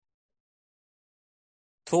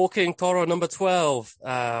Talking Toro number 12,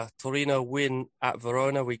 Torino win at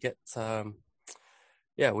Verona. We get,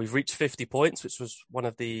 we've reached 50 points, which was one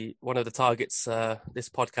of the targets this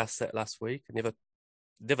podcast set last week. And the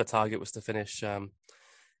other target was to finish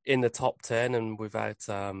in the top 10. And without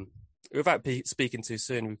speaking too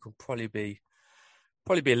soon, we could probably be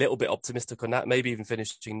a little bit optimistic on that. Maybe even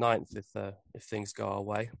finishing ninth if things go our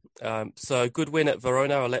way. So good win at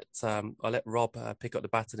Verona. I'll let Rob pick up the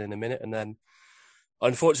baton in a minute, and then.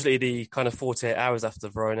 Unfortunately, the kind of 48 hours after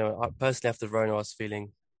Verona, after Verona, I was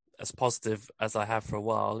feeling as positive as I have for a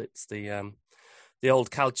while. It's the old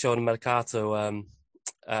Calcio Mercato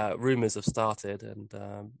rumors have started,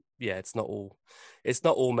 and it's not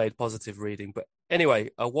all made positive reading. But anyway,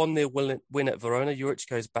 a 1-0 win at Verona. Juric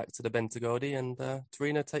goes back to the Bentegodi, and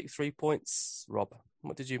Torino take 3 points. Rob,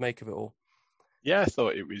 what did you make of it all? Yeah, I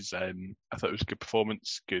thought it was a good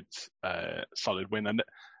performance, good solid win, and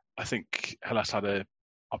I think Hellas had a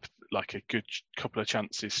good couple of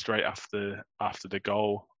chances straight after the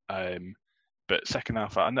goal, but second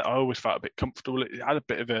half I always felt a bit comfortable. It had a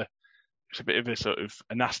bit of a sort of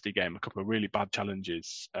a nasty game, a couple of really bad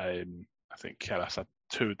challenges. I think Hellas had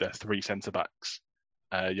 2 of their 3 centre backs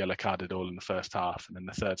yellow carded all in the first half, and then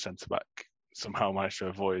the third centre back somehow managed to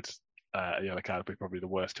avoid a yellow card, probably the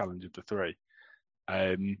worst challenge of the 3.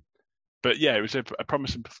 But yeah, it was a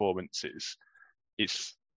promising performance. It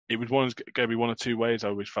was going to be one of 2 ways. I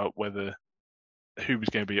always felt whether who was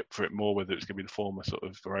going to be up for it more, whether it was going to be the former sort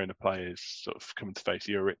of Verona players sort of coming to face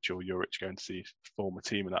Juric, or Juric going to see his former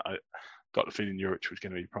team, and I got the feeling Juric was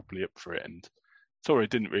going to be properly up for it. And Torre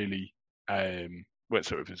didn't really weren't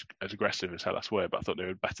sort of as aggressive as Hellas were, but I thought they were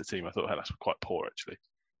a better team. I thought Hellas were quite poor actually.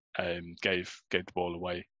 Gave the ball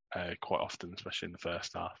away quite often, especially in the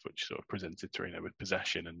first half, which sort of presented Torino with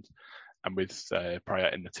possession and with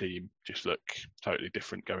Prayet in the team, just look totally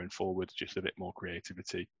different going forward, just a bit more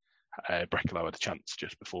creativity. Brekalo had a chance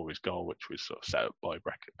just before his goal, which was sort of set up by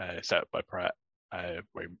Prayet,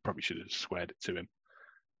 where he probably should have squared it to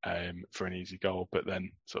him for an easy goal, but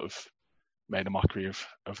then sort of made a mockery of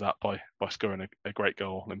that by scoring a great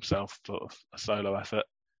goal himself, sort of a solo effort.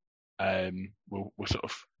 We'll sort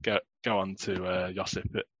of go on to Josip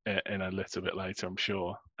in a little bit later, I'm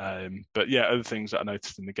sure. But yeah, other things that I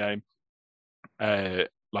noticed in the game,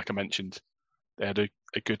 like I mentioned, they had a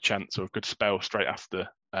good chance or a good spell straight after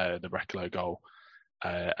the Brekalo goal,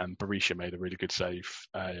 and Berisha made a really good save.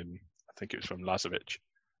 I think it was from Lazovic,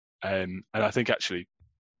 and I think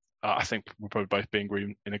we'll probably both be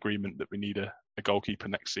in agreement that we need a goalkeeper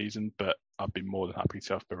next season. But I'd be more than happy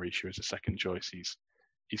to have Berisha as a second choice. He's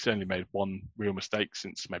certainly made 1 real mistake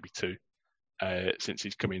since maybe 2 since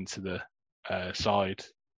he's come into the side,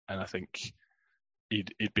 and I think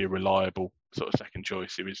he'd be a reliable sort of second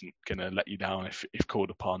choice who isn't going to let you down if called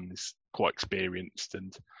upon. He's quite experienced,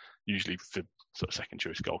 and usually for sort of second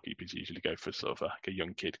choice goalkeepers usually go for sort of like a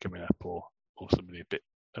young kid coming up or somebody a bit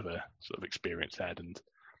of a sort of experienced head, and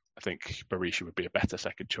I think Berisha would be a better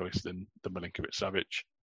second choice than Milinkovic-Savic.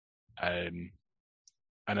 And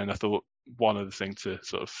then I thought one other thing to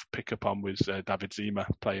sort of pick up on was David Zima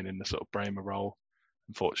playing in the sort of Bremer role.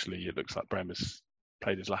 Unfortunately, it looks like Bremer's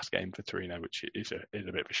played his last game for Torino, which is a bit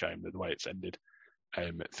of a shame that the way it's ended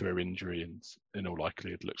through injury, and in all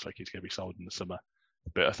likelihood it looks like he's going to be sold in the summer.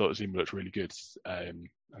 But I thought Zima looked really good, and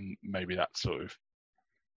maybe that's sort of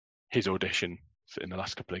his audition in the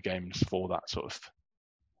last couple of games for that sort of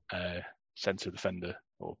centre defender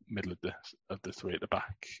or middle of the 3 at the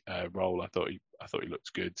back role. I thought he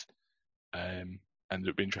looked good, and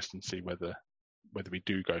it'd be interesting to see whether we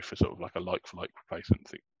do go for sort of like a like for like replacement. I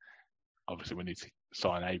think obviously we need to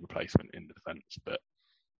sign a replacement in the defence, but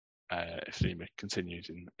if Zima continues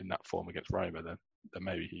in that form against Roma, then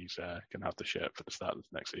maybe he's going to have the shirt for the start of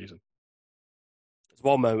the next season. There's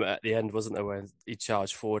one moment at the end, wasn't there, when he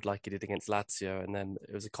charged forward like he did against Lazio, and then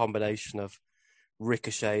it was a combination of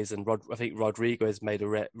ricochets, and I think Rodriguez made a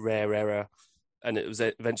rare error, and it was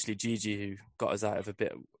eventually Gigi who got us out of a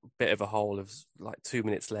bit of a hole. Of like 2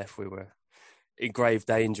 minutes left, we were in grave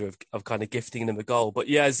danger of kind of gifting them a goal. But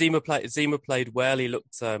yeah, Zima played well. He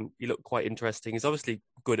looked quite interesting. He's obviously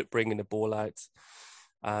good at bringing the ball out.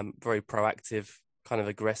 Very proactive, kind of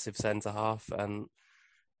aggressive centre half, and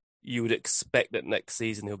you would expect that next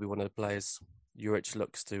season he'll be one of the players Juric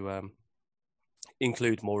looks to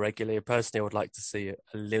include more regularly. Personally, I would like to see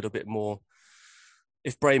a little bit more.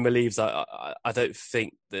 If Bremer leaves, I don't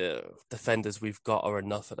think the defenders we've got are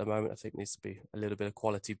enough at the moment. I think there needs to be a little bit of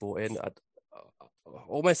quality brought in. I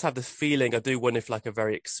almost have this feeling, I do wonder if like a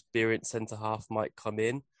very experienced centre-half might come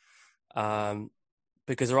in,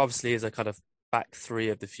 because there obviously is a kind of back 3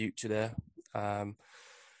 of the future there,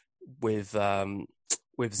 with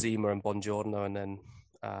with Zima and Bongiorno, and then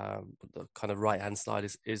the kind of right hand side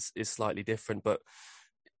is slightly different. But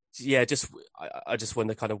yeah, I just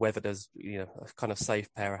wonder kind of whether there's a kind of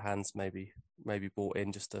safe pair of hands maybe brought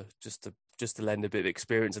in just to lend a bit of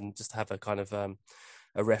experience and just have a kind of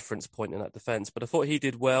a reference point in that defense. But I thought he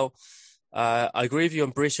did well. I agree with you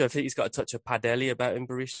on Berisha. I think he's got a touch of Padelli about him.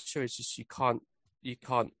 Berisha, it's just you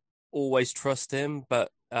can't always trust him.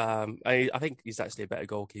 But I think he's actually a better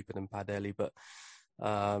goalkeeper than Padelli. But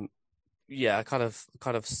yeah, kind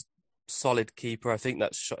of solid keeper. I think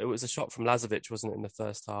it was a shot from Lazovic, wasn't it, in the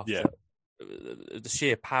first half? Yeah. The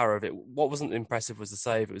sheer power of it. What wasn't impressive was the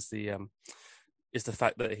save. It was the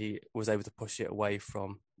fact that he was able to push it away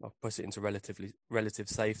from, or push it into relative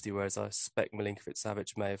safety, whereas I suspect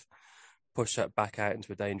Milinkovic-Savic may have pushed that back out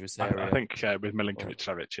into a dangerous area. I think with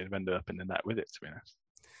Milinkovic-Savic, he'd ended up in the net with it, to be honest.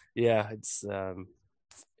 Yeah,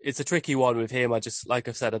 it's a tricky one with him. Like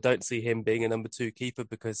I said, I don't see him being a number 2 keeper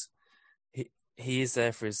because he is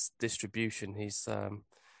there for his distribution. He's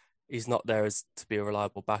not there to be a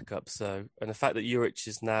reliable backup. So, and the fact that Juric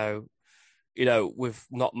is now, with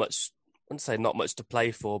not much, I wouldn't say not much to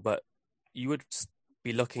play for, but you would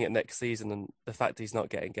be looking at next season, and the fact that he's not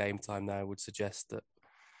getting game time now would suggest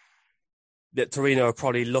that Torino are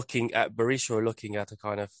probably looking at Berisha, or looking at a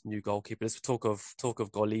kind of new goalkeeper. There's talk of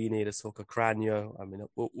Golini, there's talk of Cranio. I mean,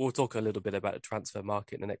 we'll talk a little bit about the transfer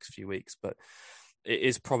market in the next few weeks, but it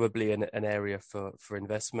is probably an area for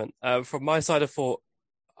investment. From my side, I thought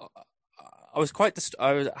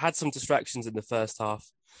I had some distractions in the first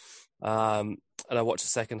half, and I watched the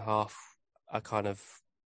second half. I kind of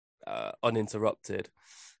uninterrupted,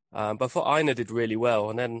 but I thought Aina did really well.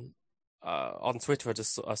 And then on Twitter,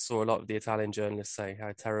 I saw a lot of the Italian journalists saying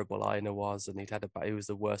how terrible Aina was, and he was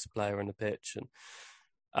the worst player on the pitch.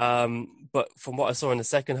 And but from what I saw in the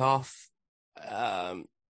second half,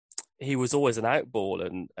 he was always an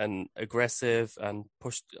outball and aggressive, and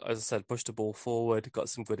pushed the ball forward, got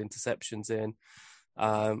some good interceptions in.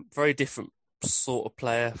 Very different sort of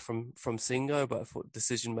player from Singo, but I thought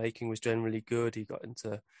decision making was generally good. He got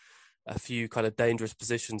into a few kind of dangerous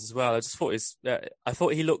positions as well. I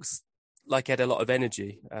thought he looks like he had a lot of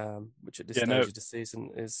energy, which at this stage of the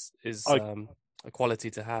season is a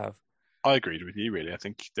quality to have. I agreed with you, really. I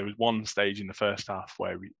think there was one stage in the first half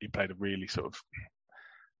where he played a really sort of,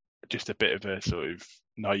 just a bit of a sort of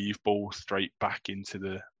naive ball straight back into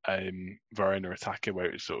the Verona attacker, where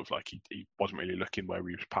it was sort of like he wasn't really looking where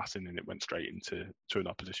he was passing, and it went straight into an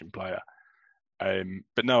opposition player.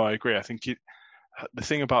 But no, I agree. I think the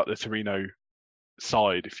thing about the Torino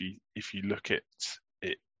side, if you look at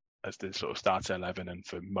it as the sort of starter 11, and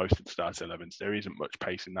for most of the starter 11s, there isn't much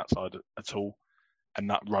pace in that side at all. And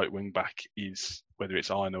that right wing back is, whether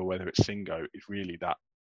it's Aina or whether it's Singo, is really that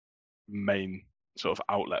main sort of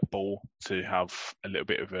outlet ball to have a little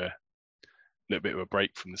bit of a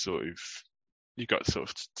break from the sort of, you've got sort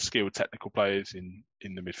of skilled technical players in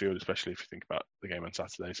the midfield, especially if you think about the game on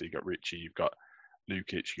Saturday. So you've got Ricci, you've got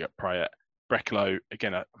Lukic, you've got Prayet. Brekalo,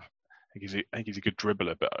 again, I think he's a good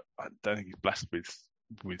dribbler, but I don't think he's blessed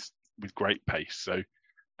with great pace. So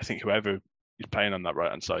I think whoever is playing on that right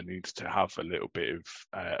hand side needs to have a little bit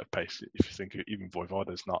of pace. If you think even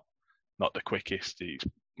Voivoda's not the quickest, he's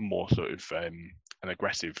more sort of an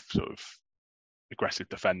aggressive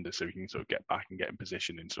defender, so he can sort of get back and get in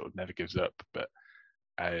position and sort of never gives up. But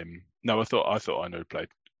no, I thought I know played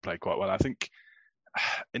quite well. I think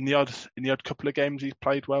in the odd couple of games he's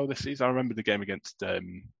played well this season. I remember the game against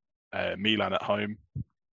Milan at home.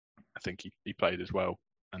 I think he played as well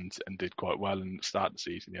and did quite well. And at the start of the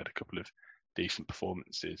season, he had a couple of decent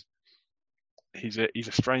performances. He's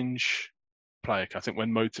a strange player. I think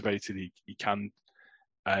when motivated, he can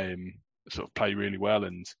sort of play really well.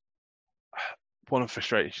 And one of the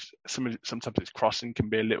frustrations, sometimes his crossing can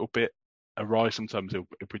be a little bit awry. Sometimes he'll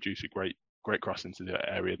produce a great cross into the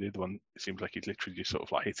area. The other one, it seems like he's literally just sort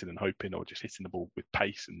of like hitting and hoping, or just hitting the ball with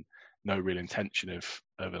pace and no real intention of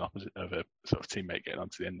a sort of teammate getting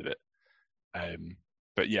onto the end of it.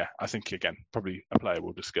 But yeah, I think again, probably a player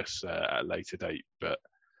we'll discuss at a later date, but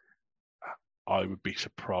I would be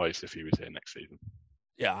surprised if he was here next season.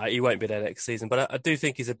 Yeah, he won't be there next season, but I do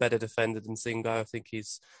think he's a better defender than Singo. I think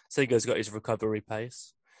Singo's got his recovery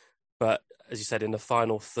pace, but as you said, in the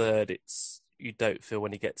final third, you don't feel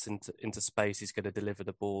when he gets into space he's going to deliver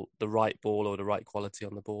the right ball or the right quality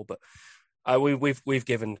on the ball. But we've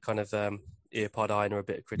given kind of Earpod Aina a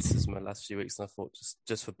bit of criticism in the last few weeks, and I thought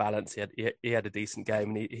just for balance, he had a decent game,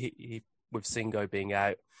 and he with Singo being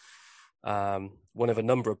out, one of a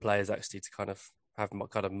number of players actually to kind of have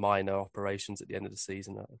kind of minor operations at the end of the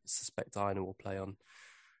season. I suspect Aina will play on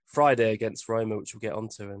Friday against Roma, which we'll get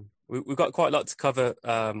onto. And we've got quite a lot to cover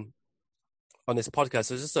on this podcast.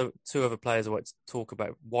 There's just two other players I want to talk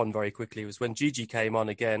about. One very quickly was when Gigi came on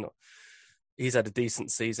again. He's had a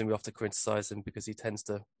decent season. We have to criticise him because he tends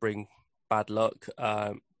to bring bad luck.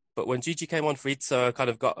 But when Gigi came on for Itzo, I kind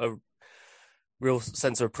of got a real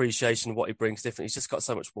sense of appreciation of what he brings different. He's just got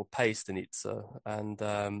so much more pace than Itzo. And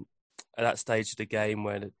at that stage of the game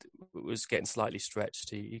when it was getting slightly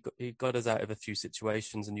stretched, he got us out of a few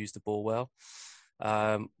situations and used the ball well.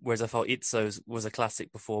 Whereas I felt Itzo's was a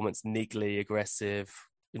classic performance, niggly, aggressive,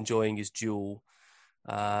 enjoying his duel,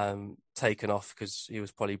 taken off because he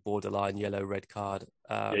was probably borderline yellow, red card.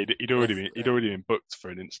 He'd already been booked for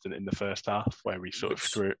an instant in the first half where he sort of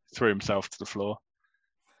threw himself to the floor.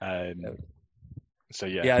 So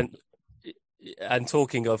yeah. And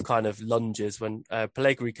talking of kind of lunges, when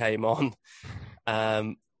Pellegrini came on,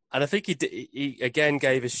 and I think he again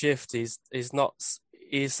gave a shift. He's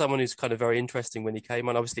someone who's kind of very interesting when he came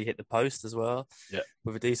on. Obviously, he hit the post as well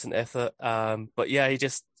with a decent effort. But yeah,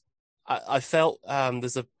 I felt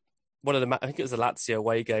there's I think it was a Lazio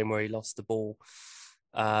away game where he lost the ball,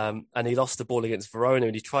 and he lost the ball against Verona,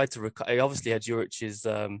 and he tried to. He obviously had Juric's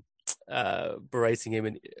berating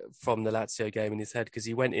him from the Lazio game in his head because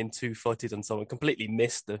he went in 2-footed on someone, completely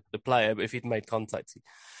missed the player, but if he'd made contact,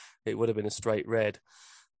 it would have been a straight red.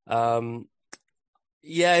 Juric,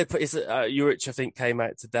 I think, came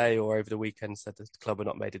out today or over the weekend, said the club had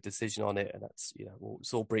not made a decision on it, and that's,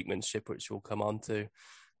 it's all brinkmanship, which we'll come on to.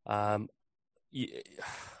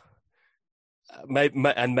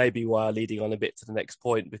 Maybe while leading on a bit to the next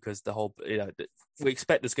point, because the whole, we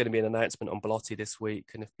expect there's going to be an announcement on Belotti this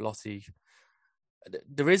week, and if Belotti,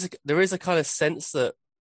 there is a kind of sense that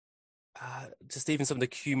just even some of the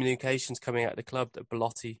communications coming out of the club that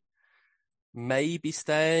Belotti may be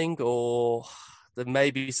staying, or there may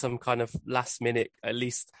be some kind of last minute, at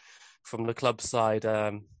least from the club side,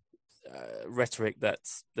 rhetoric that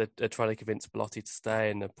they're trying to convince Belotti to stay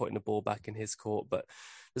and they're putting the ball back in his court. But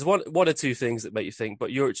there's one or two things that make you think. But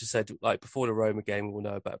Juric just said, like, before the Roma game, we'll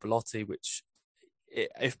know about Belotti, which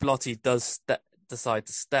if Belotti does decide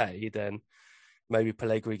to stay, then maybe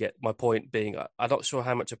Pellegrini my point being, I'm not sure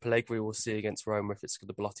how much of Pellegrini will see against Roma if it's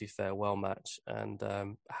the Belotti farewell match, and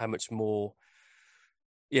how much more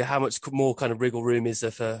kind of wriggle room is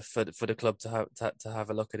there for the club to have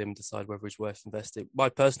a look at him and decide whether he's worth investing. My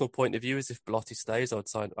personal point of view is if Belotti stays, I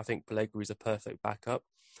think Pellegrini's a perfect backup.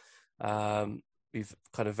 We've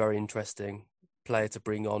kind of very interesting player to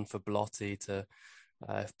bring on for Belotti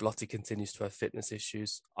if Belotti continues to have fitness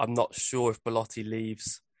issues. I'm not sure if Belotti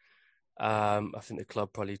leaves. I think the club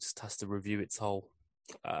probably just has to review its whole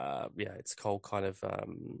kind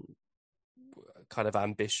of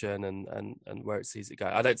ambition and where it sees it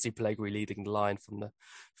go. I don't see Pellegrini leading the line from the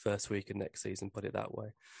first week of next season, put it that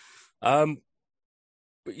way. But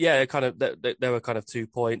yeah, kind of there were kind of 2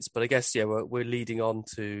 points, but I guess we're leading on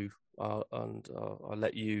to and I'll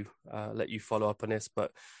let you follow up on this.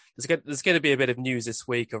 But there's going to be a bit of news this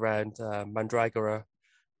week around Mandragora,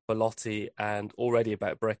 Belotti, and already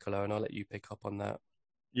about Brecalo, and I'll let you pick up on that.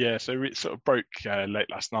 Yeah, so it sort of broke late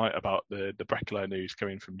last night about the Brecalo news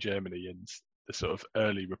coming from Germany, and the sort of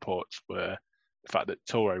early reports were the fact that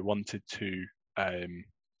Torre wanted to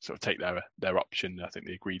sort of take their option. I think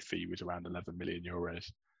the agreed fee was around 11 million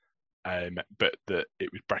euros, but that it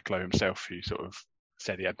was Brecalo himself who sort of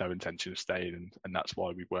said he had no intention of staying, and that's why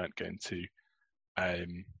we weren't going to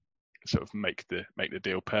sort of make the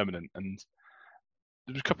deal permanent. And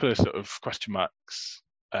there was a couple of sort of question marks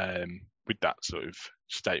with that sort of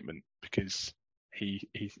statement, because he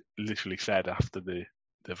literally said after the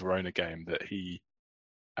Verona game that he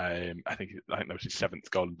I think that was his 7th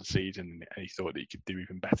goal of the season, and he thought that he could do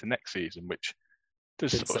even better next season, which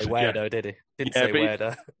does didn't sort say of where though, did he? Didn't say where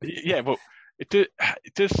though. Yeah, well, it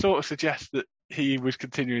does sort of suggest that he was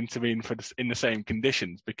continuing to mean in the same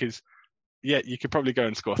conditions, because you could probably go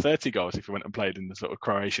and score 30 goals if you went and played in the sort of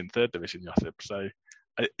Croatian 3rd division, Josip. So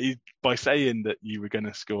by saying that you were going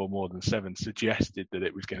to score more than 7 suggested that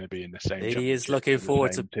it was going to be in the same. He is looking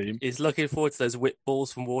forward to team. He's looking forward to those whip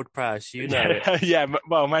balls from Ward Prowse. You know it. Yeah.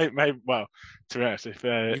 Well, maybe. Well, to be honest, if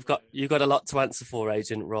you've got a lot to answer for,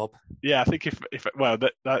 Agent Rob. Yeah, I think if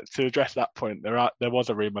that to address that point, there was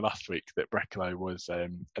a rumor last week that Brecalo was a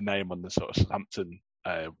name on the sort of Southampton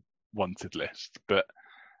wanted list, but.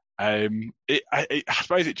 I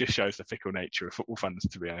suppose it just shows the fickle nature of football fans,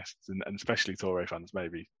 to be honest, and especially Torre fans,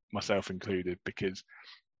 maybe myself included, because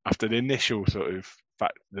after the initial sort of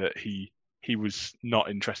fact that he was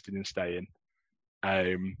not interested in staying,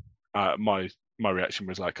 my reaction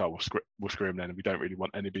was like, oh, we'll screw him then. We don't really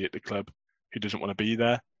want anybody at the club who doesn't want to be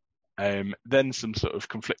there. Then some sort of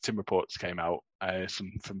conflicting reports came out,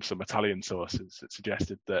 from some Italian sources that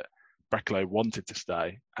suggested that Brecalo wanted to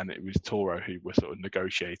stay, and it was Toro who were sort of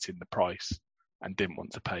negotiating the price and didn't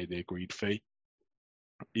want to pay the agreed fee,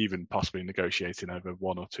 even possibly negotiating over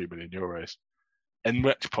 1 or 2 million euros. In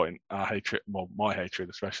which point, our hatred, well, my hatred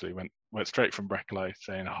especially, went straight from Brecalo,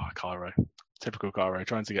 saying, "Oh, Cairo, typical Cairo,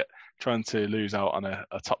 trying to lose out on a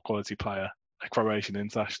top quality player, a Croatian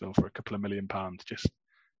international for a couple of £1 million. Just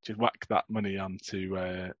whack that money onto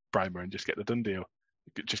Bremer and just get the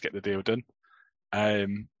deal done."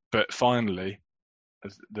 But finally,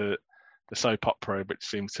 as the soap opera, which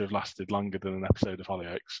seems to have lasted longer than an episode of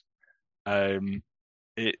Hollyoaks,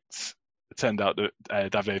 it turned out that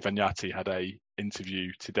Davide Vignati had a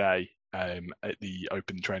interview today at the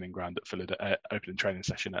open training ground at open training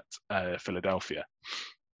session at Philadelphia.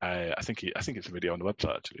 I think it's a video on the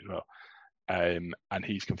website actually as well. And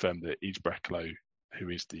he's confirmed that it's Brecalo who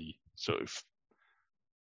is the sort of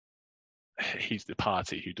he's the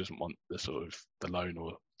party who doesn't want the loan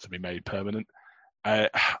or to be made permanent. I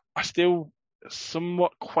still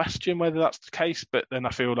somewhat question whether that's the case, but then I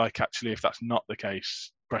feel like actually if that's not the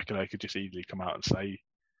case, Brecalo could just easily come out and say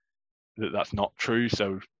that that's not true.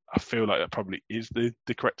 So I feel like that probably is the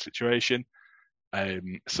correct situation.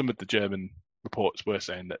 Some of the German reports were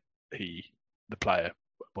saying that the player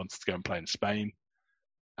wanted to go and play in Spain.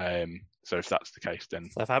 So if that's the case, then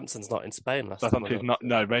Southampton's not in Spain. Southampton's not.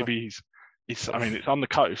 No, maybe he's. I mean, it's on the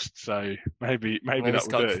coast, so maybe that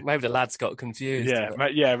will do. Maybe the lad's got confused.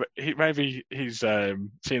 Yeah, maybe he's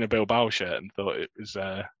seen a Bilbao shirt and thought it was.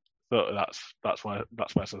 Thought that's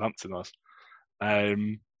where Southampton was.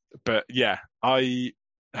 But yeah, I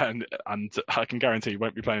can guarantee he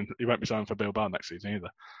won't be playing. He won't be signed for Bilbao next season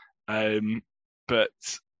either. But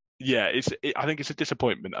yeah, I think it's a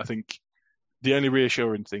disappointment. I think the only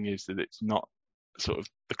reassuring thing is that it's not sort of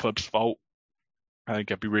the club's fault. I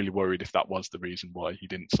think I'd be really worried if that was the reason why he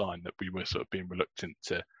didn't sign, that we were sort of being reluctant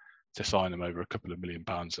to sign him over a couple of £1 million.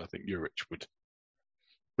 I think Juric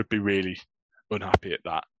would be really unhappy at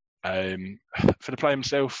that. For the player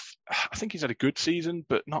himself, I think he's had a good season,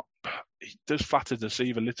 but not. He does flatter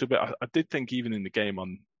deceive a little bit. I did think even in the game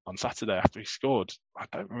on Saturday after he scored, I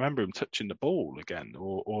don't remember him touching the ball again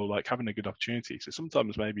or like having a good opportunity. So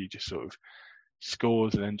sometimes maybe he just sort of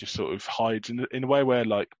scores and then just sort of hides in a way where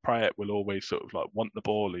like Prayet will always sort of like want the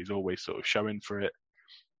ball. He's always sort of showing for it.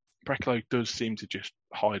 Brecalo does seem to just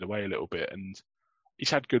hide away a little bit, and he's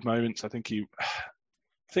had good moments. I think he'll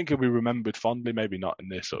be remembered fondly, maybe not in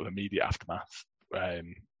this sort of immediate aftermath.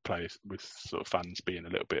 Players with sort of fans being a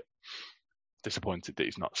little bit disappointed that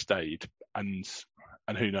he's not stayed, and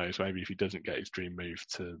who knows, maybe if he doesn't get his dream move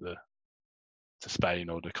to Spain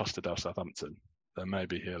or the Costa del Southampton, then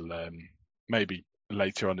maybe he'll maybe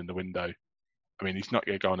later on in the window. I mean, he's not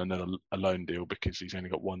going to go on another loan deal because he's only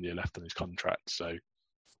got 1 year left on his contract. So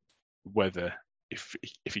whether if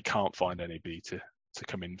he can't find anybody to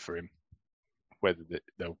come in for him, whether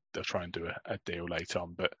they'll try and do a deal later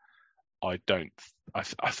on. But I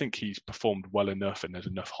think he's performed well enough and there's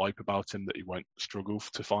enough hype about him that he won't struggle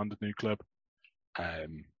to find a new club.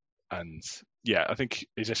 And yeah, I think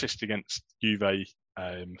his assist against Juve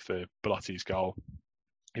for Belotti's goal,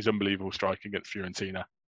 his unbelievable strike against Fiorentina,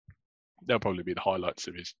 they'll probably be the highlights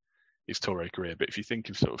of his Torre career. But if you think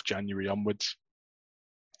of sort of January onwards,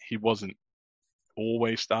 he wasn't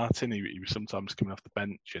always starting. He was sometimes coming off the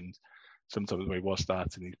bench, and sometimes when he was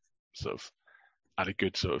starting, he sort of had a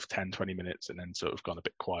good sort of 10, 20 minutes and then sort of gone a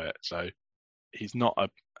bit quiet. So he's not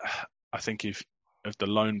I think if the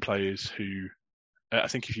loan players who, I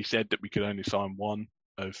think if you said that we could only sign one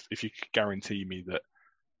if you could guarantee me that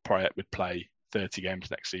Prayet would play 30 games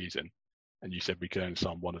next season, and you said we could only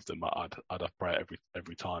sign one of them, I'd have Prayet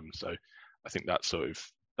every time. So I think that sort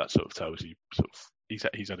of tells you sort of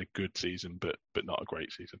he's had a good season, but not a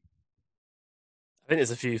great season. I think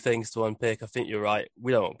there's a few things to unpick. I think you're right.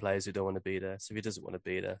 We don't want players who don't want to be there. So if he doesn't want to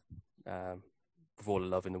be there, with all the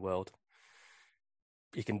love in the world,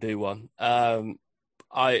 he can do one. I'll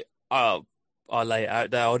lay it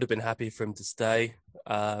out there. I would have been happy for him to stay.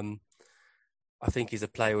 I think he's a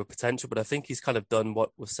player with potential, but I think he's kind of done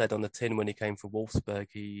what was said on the tin when he came from Wolfsburg.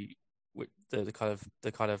 The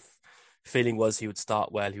kind of feeling was he would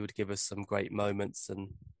start well, he would give us some great moments,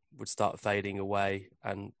 and would start fading away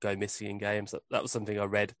and go missing in games. That was something I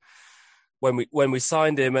read when we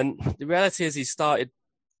signed him. And the reality is he started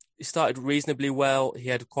reasonably well. He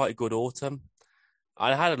had quite a good autumn.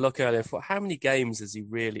 I had a look earlier and thought, how many games has he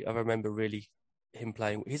really? I remember really him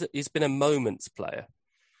playing. He's been a moments player.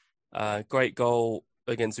 Great goal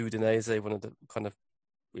against Udinese, one of the kind of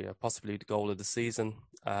possibly the goal of the season.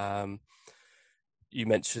 you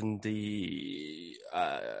mentioned there's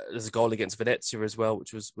a goal against Venezia as well,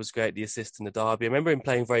 which was great. The assist in the derby. I remember him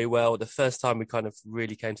playing very well. The first time we kind of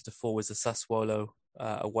really came to the fore was the Sassuolo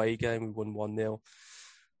away game. We won 1-0,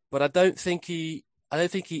 but I don't think he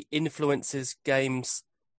influences games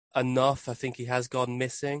enough. I think he has gone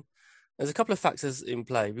missing. There's a couple of factors in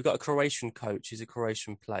play. We've got a Croatian coach. He's a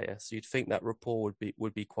Croatian player, so you'd think that rapport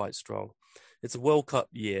would be quite strong. It's a World Cup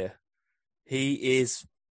year. He is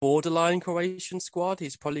borderline Croatian squad.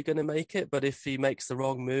 He's probably going to make it, but if he makes the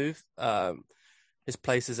wrong move, his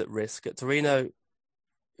place is at risk. At Torino,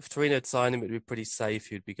 if Torino had signed him, it'd be pretty safe.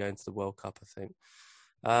 He'd be going to the World Cup, I think.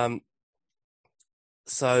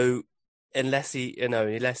 So unless he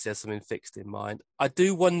has something fixed in mind, I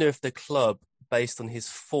do wonder if the club, based on his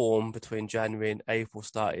form between January and April,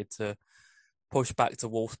 started to push back to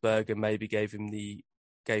Wolfsburg and maybe gave him the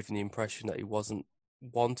impression that he wasn't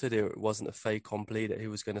wanted, or it wasn't a fait accompli that he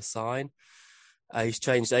was going to sign. He's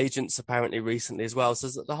changed agents apparently recently as well. So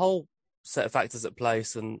there's the whole set of factors at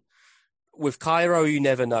place. And with Cairo, you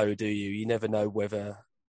never know, do you? You never know whether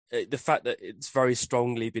the fact that it's very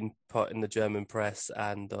strongly been put in the German press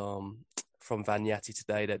and from Vaniati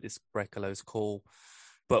today that this Brecalo's call.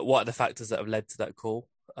 But what are the factors that have led to that call?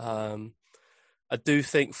 I do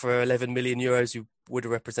think for 11 million euros, you would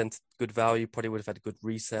have represented good value, probably would have had a good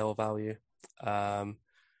resale value.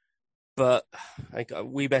 But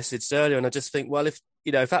we messaged earlier, and I just think, well, if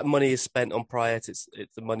that money is spent on Pryor, it's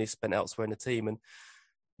the money spent elsewhere in the team, and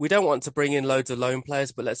we don't want to bring in loads of loan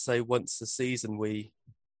players. But let's say once a season we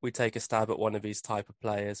take a stab at one of these type of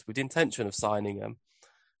players with the intention of signing them,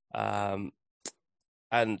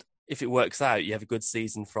 and if it works out, you have a good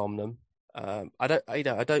season from them. I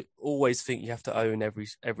don't always think you have to own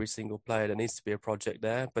every single player. There needs to be a project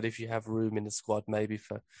there, but if you have room in the squad, maybe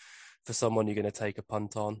for someone you're going to take a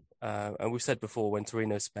punt on. And we've said before, when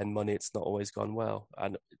Torino spend money, it's not always gone well.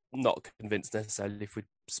 And not convinced necessarily if we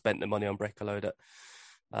spent the money on Brecalo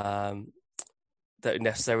that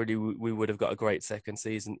necessarily we would have got a great second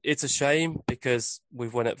season. It's a shame because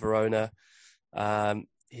we've won at Verona.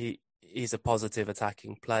 He's a positive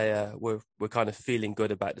attacking player. We're kind of feeling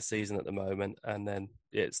good about the season at the moment. And then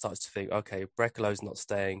it starts to think, okay, Brecalo's not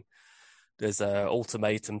staying. There's an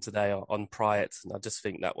ultimatum today on Pryor, and I just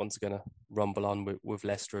think that one's going to rumble on with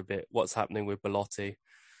Leicester a bit. What's happening with Belotti?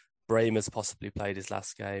 Bremer's possibly played his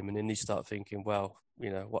last game, and then you start thinking, well,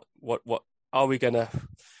 what are we going to?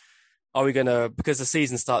 Because the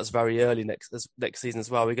season starts very early next season as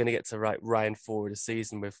well. We're going to get to round forward a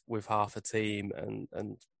season with half a team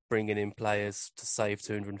and bringing in players to save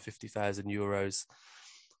 250,000 euros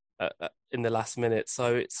in the last minute.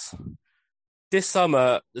 So it's. This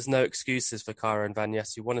summer, there's no excuses for Cairo and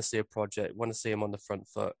Vanias. You want to see a project, want to see him on the front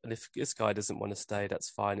foot. And if this guy doesn't want to stay, that's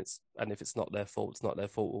fine. And if it's not their fault, it's not their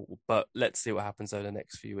fault. But let's see what happens over the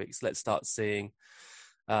next few weeks. Let's start seeing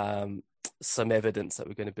some evidence that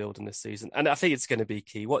we're going to build in this season. And I think it's going to be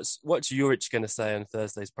key. What's Juric going to say on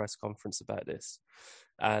Thursday's press conference about this?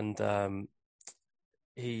 And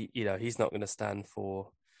he's not going to stand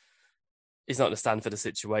for. He's not going to stand for the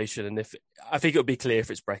situation, and I think it'll be clear if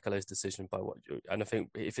it's Brecalo's decision and I think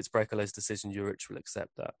if it's Brecalo's decision, Juric will accept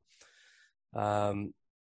that.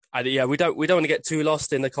 We don't want to get too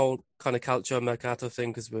lost in the cold kind of Calcio Mercato thing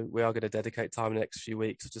because we are going to dedicate time in the next few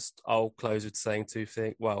weeks. I'll close with saying two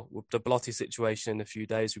things. Well, with the Belotti situation in a few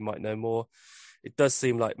days, we might know more. It does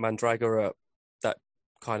seem like Mandragora, that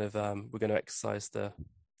kind of we're going to exercise the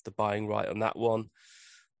buying right on that one,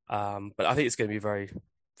 but I think it's going to be very,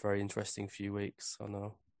 very interesting few weeks. I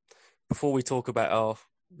know. Before we talk about our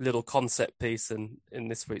little concept piece in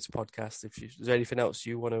this week's podcast, is there anything else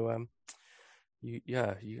you want to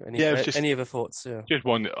any other thoughts? Yeah. Just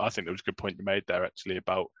one. I think there was a good point you made there actually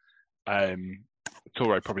about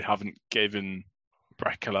Toro probably haven't given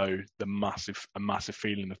Brecalo a massive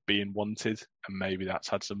feeling of being wanted, and maybe that's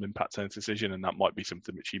had some impact on his decision, and that might be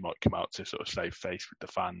something which he might come out to sort of save face with the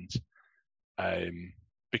fans.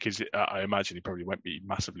 Because I imagine he probably won't be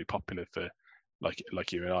massively popular for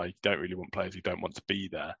like you and I. Don't really want players who don't want to be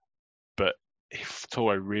there. But if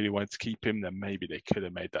Toro really wanted to keep him, then maybe they could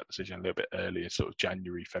have made that decision a little bit earlier, sort of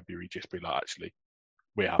January, February. Just be like, actually,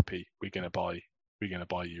 we're happy. We're going to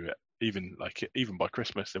buy you at even by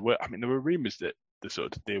Christmas. There were rumours that the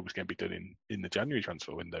sort of deal was going to be done in the January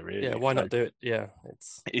transfer window. Really, yeah. Why not do it? Yeah,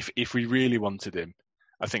 it's if we really wanted him.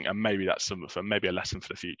 I think, and maybe that's maybe a lesson for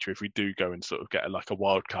the future. If we do go and sort of get a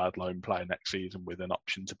wild card loan player next season with an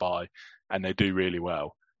option to buy, and they do really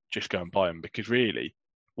well, just go and buy them. Because really,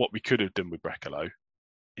 what we could have done with Brecalo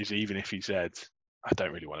is, even if he said, "I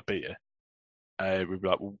don't really want to be here," we'd be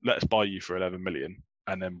like, "Well, let us buy you for 11 million,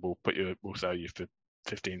 and then we'll sell you for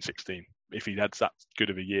 15, 16. if he had that good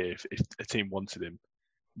of a year, if a team wanted him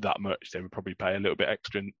that much, they would probably pay a little bit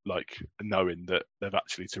extra, like knowing that they've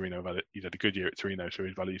actually he's had a good year at Torino, so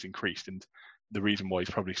his value's increased. And the reason why he's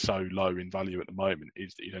probably so low in value at the moment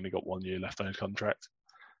is that he's only got 1 year left on his contract.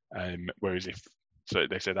 Whereas so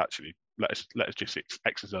they said, actually, let us just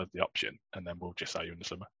exercise the option, and then we'll just sell you in the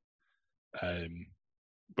summer.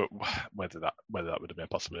 But whether that would have been a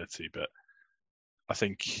possibility, but I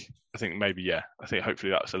think maybe, yeah. I think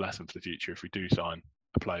hopefully that's a lesson for the future. If we do sign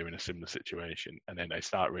a player in a similar situation and then they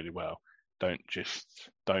start really well, don't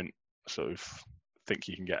sort of think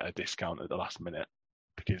you can get a discount at the last minute,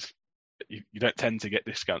 because you don't tend to get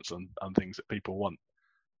discounts on things that people want.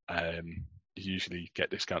 You usually get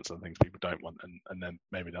discounts on things people don't want, and then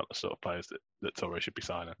maybe not the sort of players that Toro should be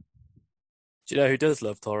signing. Do you know who does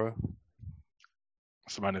love Toro?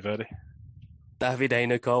 Simone Verdi. Davide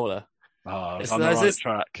Nicola. I was on the right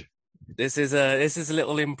track. This is a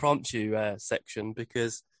little impromptu section,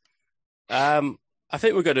 because I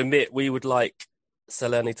think we're going to admit we would like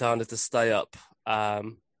Salernitana to stay up.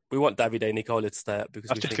 We want Davide Nicola to stay up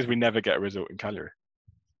because we never get a result in Cagliari.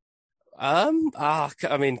 I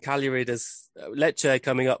mean, Cagliari does Lecce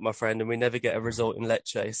coming up, my friend, and we never get a result in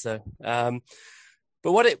Lecce. So,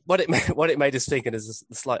 but what it made us think, and there's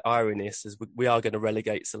a slight irony, is we are going to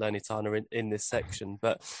relegate Salernitana in this section,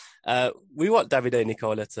 but we want Davide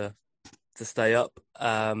Nicola to stay up.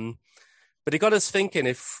 But it got us thinking,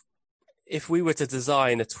 if we were to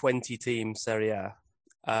design a 20-team Serie A,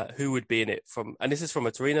 who would be in it and this is from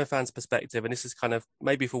a Torino fan's perspective, and this is kind of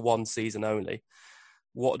maybe for one season only,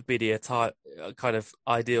 what would be the kind of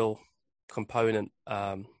ideal component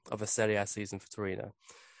of a Serie A season for Torino?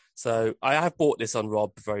 So I have bought this on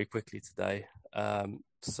Rob very quickly today.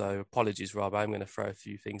 So apologies, Rob. I'm going to throw a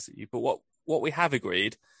few things at you. But what we have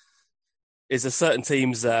agreed is there's certain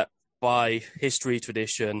teams that, by history,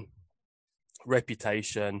 tradition,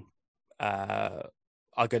 reputation,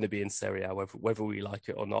 are going to be in Serie A, whether we like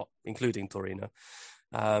it or not, including Torino.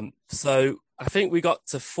 So I think we got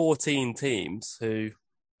to 14 teams who,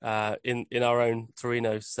 in our own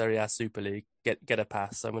Torino Serie A Super League, get a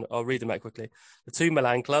pass. So I'll read them out quickly. The 2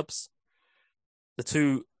 Milan clubs, the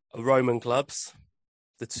 2 Roman clubs,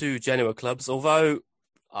 the 2 Genoa clubs, although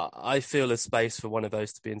I feel there's space for one of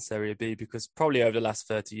those to be in Serie B, because probably over the last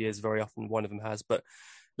 30 years, very often one of them has. But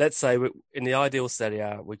let's say in the ideal Serie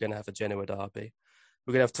A, we're going to have a Genoa derby.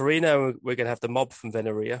 We're going to have Torino, we're going to have the mob from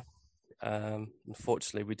Venaria.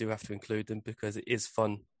 Unfortunately, we do have to include them because it is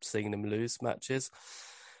fun seeing them lose matches.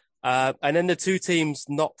 And then the 2 teams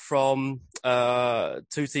not from 2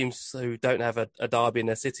 teams who don't have a derby in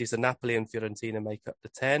their cities, so Napoli and Fiorentina make up the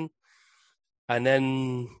 10. And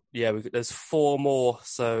then, there's 4 more.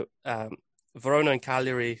 So Verona and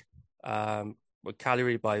Cagliari,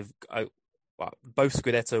 Cagliari by both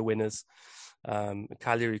Scudetto winners.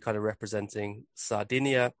 Cagliari kind of representing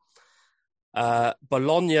Sardinia.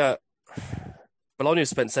 Bologna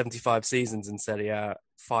spent 75 seasons in Serie A,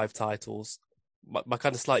 5 titles. My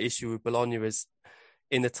kind of slight issue with Bologna is,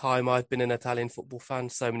 in the time I've been an Italian football fan,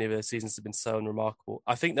 so many of their seasons have been so unremarkable.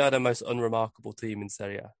 I think they're the most unremarkable team in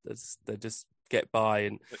Serie A. They just get by.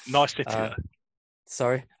 And nice city.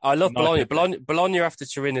 Sorry, I love nice Bologna. Bologna after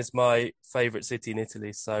Turin is my favourite city in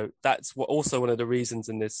Italy. So that's also one of the reasons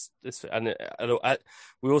in this. And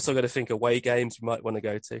we also got to think away games we might want to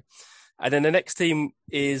go to. And then the next team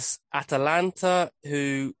is Atalanta,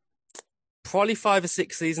 who probably 5 or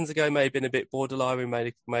 6 seasons ago may have been a bit borderline. We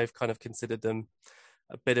may have kind of considered them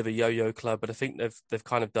a bit of a yo-yo club, but I think they've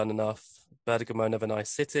kind of done enough. Bergamo, another nice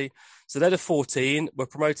city. So they're the 14. We're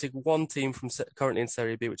promoting one team from currently in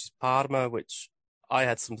Serie B, which is Parma, which I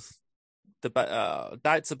had some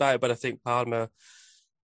doubts about, but I think Parma,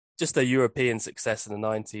 just their European success in the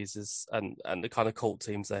 90s and the kind of cult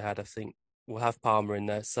teams they had, I think we'll have Parma in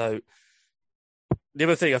there. So the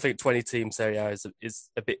other thing, I think 20-team Serie A is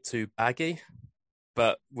a bit too baggy,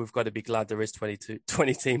 but we've got to be glad there is 20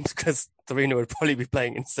 teams, because Torino would probably be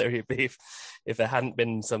playing in Serie B if there hadn't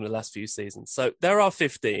been some of the last few seasons. So there are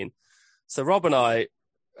 15. So Rob and I,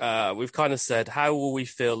 we've kind of said, how will we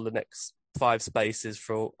fill the next 5 spaces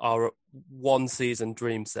for our one season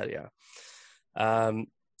dream Serie A?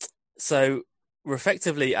 So we're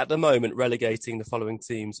effectively at the moment relegating the following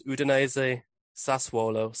teams: Udinese,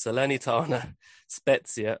 Sassuolo, Salernitana,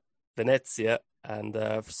 Spezia, Venezia, and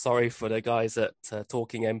sorry for the guys at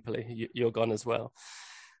Talking Empoli, you're gone as well.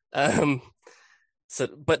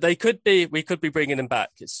 But we could be bringing them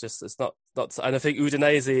back. It's not. And I think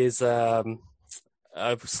Udinese is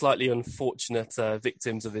slightly unfortunate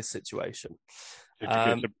victims of this situation.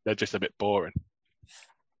 They're just a bit boring.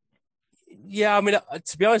 Yeah, I mean,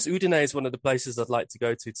 to be honest, Udine is one of the places I'd like to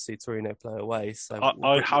go to see Torino play away. So we'll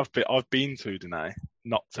I bring, have been. I've been to Udine,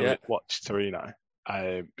 not yeah, to watch Torino,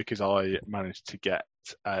 because I managed to get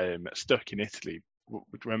stuck in Italy.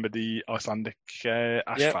 Remember the Icelandic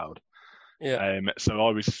ash yeah, cloud? yeah. So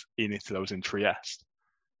I was in Italy. I was in Trieste.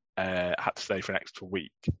 Had to stay for an extra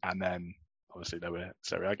week, and then obviously there were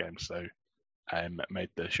Serie A games, so made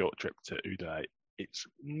the short trip to Udine. It's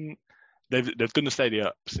they've done the stadium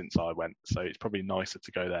up since I went, so it's probably nicer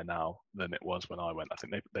to go there now than it was when I went. I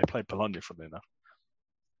think they played Bologna, funnily enough.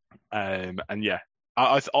 And yeah,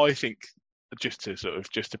 I think just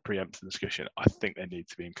to preempt the discussion, I think they need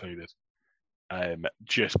to be included.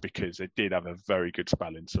 Just because they did have a very good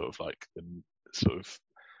spell in sort of like the sort of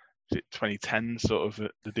 2010 sort of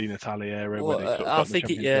the Di Natale era when Well, they sort of I got in the think,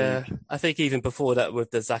 Champions yeah, League. I think even before that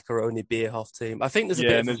with the Zaccaroni Bierhoff team, I think there's a Yeah,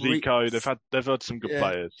 bit and of the Zico, they've had some good yeah,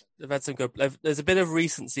 players. they've had some good. There's a bit of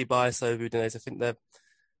recency bias over Udinese. I think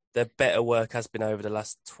their better work has been over the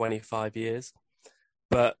last 25 years.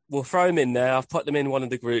 But we'll throw them in there. I've put them in one of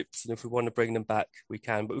the groups, and if we want to bring them back, we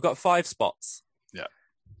can. But we've got 5 spots. Yeah.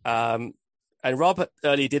 And Rob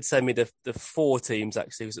earlier did send me the 4 teams,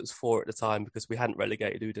 actually, because it was 4 at the time, because we hadn't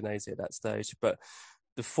relegated Udinese at that stage. But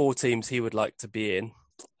the 4 teams he would like to be in.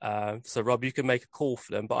 So, Rob, you can make a call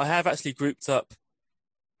for them. But I have actually grouped up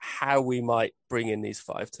how we might bring in these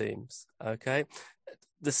 5 teams. Okay.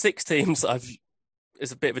 The 6 teams,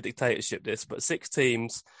 it's a bit of a dictatorship, this, but 6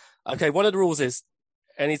 teams. Okay, one of the rules is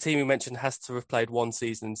any team we mentioned has to have played 1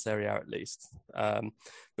 season in Serie A at least. But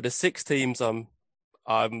the 6 teams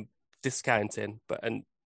I'm discounting, and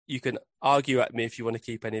you can argue at me if you want to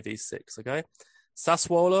keep any of these 6, okay?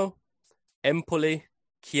 Sassuolo, Empoli,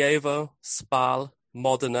 Chievo, Spal,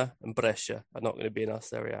 Modena, and Brescia are not going to be in our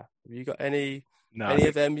Serie A. Have you got any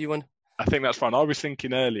of them you want? I think that's fine. I was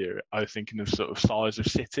thinking earlier, I was thinking of sort of size of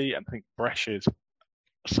city, and I think Brescia's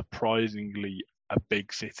surprisingly a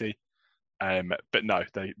big city. But no,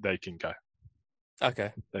 they can go.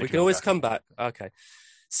 Okay, we can always come back. Okay,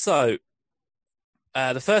 so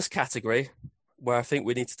the first category, where I think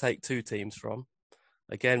we need to take 2 teams from.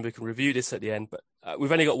 Again, we can review this at the end, but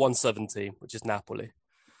we've only got one southern team, which is Napoli.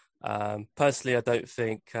 Personally, I don't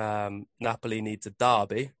think Napoli needs a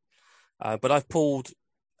derby, but I've pulled.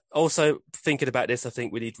 Also, thinking about this, I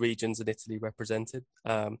think we need regions in Italy represented.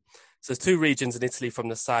 So there's 2 regions in Italy from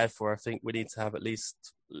the south where I think we need to have at least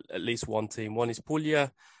one team. One is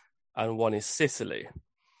Puglia, and one is Sicily.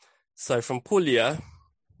 So from Puglia,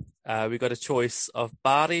 we got a choice of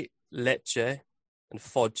Bari, Lecce, and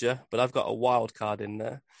Foggia, but I've got a wild card in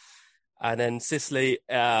there. And then Sicily,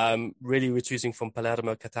 really we're choosing from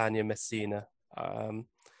Palermo, Catania, Messina.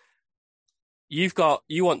 You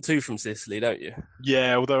want 2 from Sicily, don't you?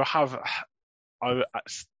 Yeah, although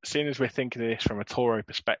seeing as we're thinking of this from a Toro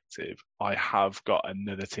perspective, I have got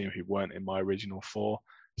another team who weren't in my original 4,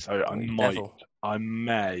 so I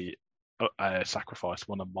may sacrifice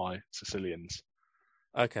one of my Sicilians.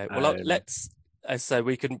 Okay, well let's. So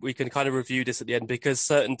we can kind of review this at the end, because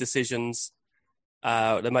certain decisions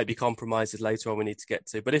there might be compromises later on we need to get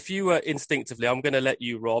to. But if you were instinctively, I'm going to let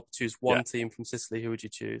you, Rob, choose one team from Sicily. Who would you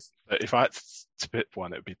choose? If I had to pick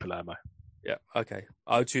one, it would be Palermo. Yeah, okay.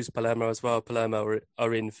 I would choose Palermo as well. Palermo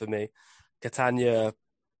are in for me. Catania,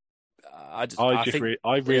 I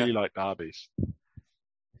really like derbies.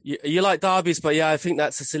 You like derbies, but yeah, I think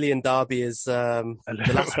that Sicilian derby is the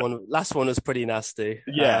last one. Last one was pretty nasty.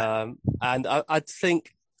 Yeah, and I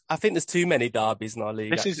think there's too many derbies in our league.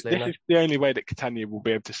 This is the only way that Catania will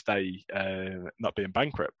be able to stay not being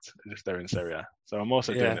bankrupt if they're in Serie A. So I'm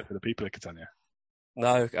also doing it for the people of Catania.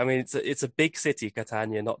 No, I mean it's a big city,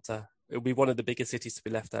 Catania. It'll be one of the biggest cities to be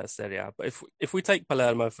left out of Serie A. But if we take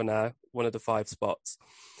Palermo for now, one of the 5 spots.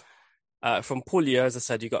 From Puglia, as I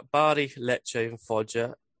said, you got Bari, Lecce, and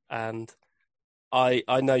Foggia. And I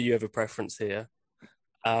know you have a preference here,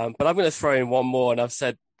 but I'm going to throw in one more. And I've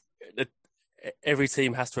said that every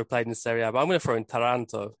team has to have played in Serie A, but I'm going to throw in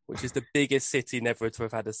Taranto, which is the biggest city never to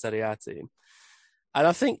have had a Serie A team. And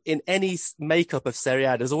I think in any makeup of Serie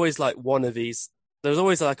A, there's always like one of these. There's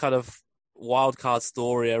always a kind of wild card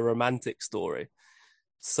story, a romantic story.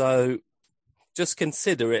 So just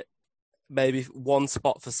consider it. Maybe one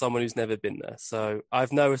spot for someone who's never been there. So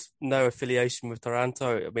I've no affiliation with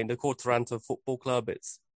Taranto. I mean, they're called Taranto Football Club. It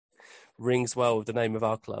rings well with the name of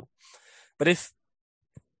our club. But it's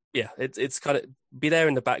kind of be there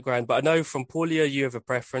in the background. But I know from Puglia you have a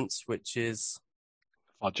preference, which is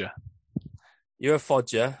Foggia. You're a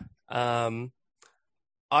Foggia. I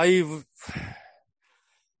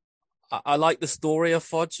like the story of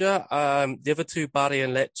Foggia. The other 2, Bari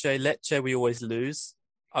and Lecce. Lecce we always lose.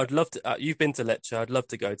 I'd love to. You've been to Lecce. I'd love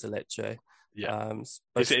to go to Lecce. Yeah.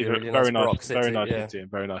 Supposed to be a really nice very nice, Baroque very city. nice Yeah, city,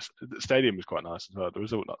 and very nice. The stadium was quite nice as well. The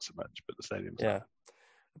result not so much, but the stadium was nice. yeah.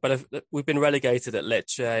 But we've been relegated at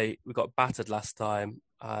Lecce. We got battered last time.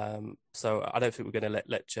 So I don't think we're going to let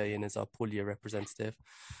Lecce in as our Puglia representative.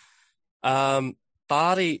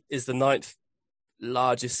 Bari is the 9th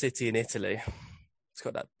largest city in Italy. It's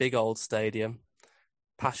got that big old stadium,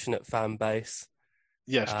 passionate fan base.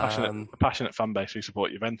 Yes, passionate fan base who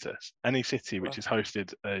support Juventus. Any city which has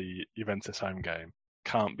hosted a Juventus home game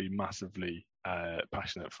can't be massively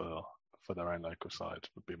passionate for their own local side,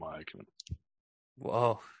 would be my argument.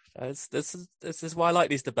 Whoa, this is why I like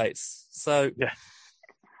these debates. So yeah,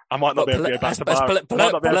 I might not be able to go back to Bari. Might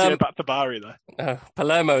not be able to go back to Bari though.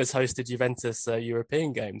 Palermo has hosted Juventus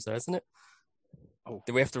European games, hasn't it? Oh.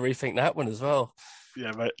 Do we have to rethink that one as well?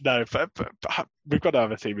 Yeah, but no, but we've got to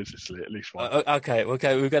have a team in Sicily, at least one. Okay. We've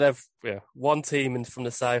got to have one team from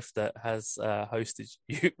the south that has hosted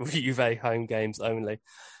Juve home games only.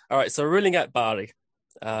 All right, so ruling out Bari.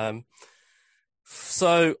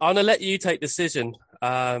 So I'm gonna let you take the decision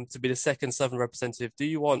to be the second Southern representative. Do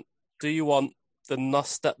you want the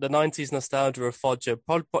 90s nostalgia of Foggia?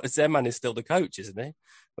 Zeman is still the coach, isn't he?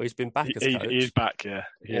 Or he's been back as coach. He is back, yeah.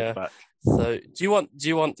 He is back. So do you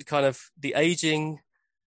want kind of the aging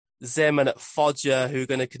Zeman at Foggia who are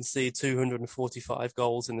going to concede 245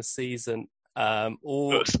 goals in the season,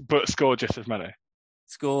 or but score just as many?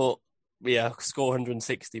 Score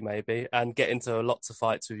 160 maybe, and get into lots of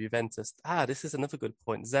fights with Juventus. This is another good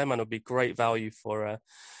point. Zeman would be great value for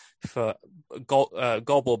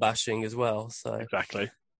gobble bashing as well. So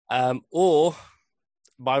exactly. Or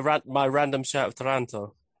my random shout of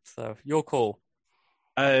Taranto. So your call.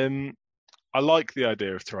 I like the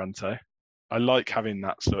idea of Taranto. I like having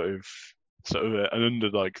that sort of an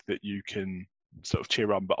underdog that you can sort of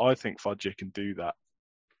cheer on. But I think Foggia can do that.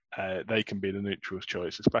 They can be the neutral's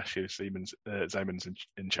choice, especially if Zeman's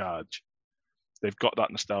in charge. They've got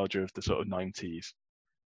that nostalgia of the sort of 90s.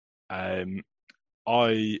 I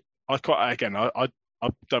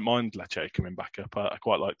don't mind Lecce coming back up. I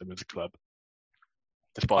quite like them as a club.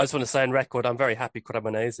 I just want to say on record, I'm very happy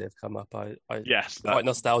Cremonese have come up. Quite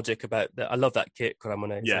nostalgic about that. I love that kit,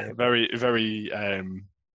 Cremonese. Yeah, very, very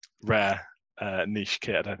rare niche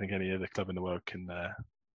kit. I don't think any other club in the world can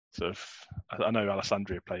sort of. I know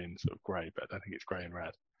Alessandria playing sort of grey, but I don't think it's grey and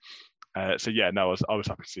red. I was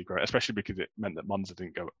happy to see grey, especially because it meant that Monza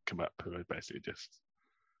didn't come up, who were basically just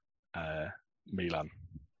Milan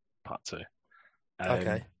Part 2.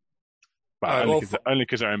 Okay. Well, only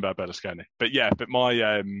because they're owned by Berlusconi. But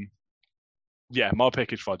my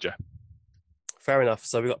pick is Foggia. Fair enough.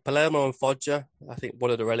 So we've got Palermo and Foggia. I think one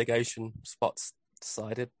of the relegation spots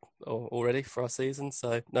decided already for our season.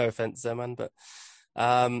 So no offense, Zeman, but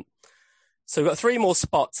so we've got 3 more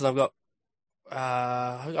spots, and I've got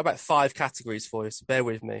about 5 categories for you. So bear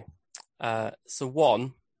with me. So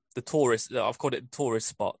one, the tourist. I've called it the tourist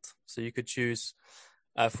spot. So you could choose.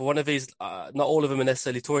 For one of these, not all of them are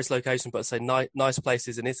necessarily tourist locations, but say nice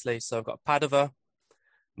places in Italy. So I've got Padova,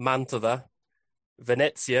 Mantova,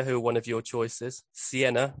 Venezia, who are one of your choices,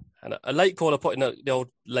 Siena, and a late caller putting the old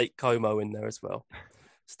Lake Como in there as well.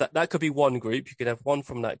 So that could be one group. You could have one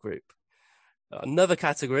from that group. Another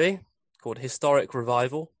category called Historic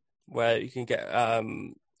Revival, where you can get a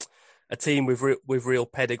team with real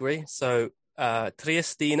pedigree. So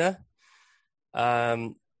Triestina,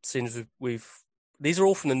 since these are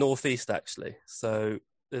all from the northeast, actually. So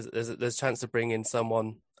there's a chance to bring in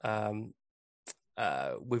someone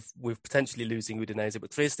with potentially losing Udinese.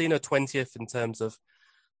 But Triestina 20th in terms of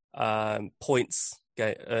points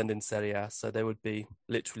earned in Serie A. So they would be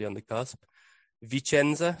literally on the cusp.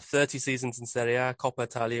 Vicenza, 30 seasons in Serie A, Coppa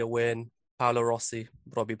Italia win, Paolo Rossi,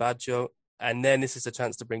 Robbie Baggio. And then this is a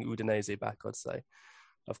chance to bring Udinese back, I'd say.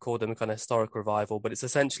 I've called them a kind of historic revival, but it's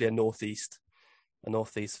essentially a northeast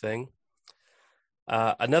thing.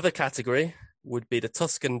 Another category would be the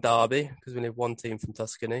Tuscan derby, because we only have one team from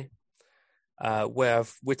Tuscany, where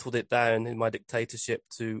I've whittled it down in my dictatorship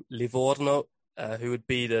to Livorno, who would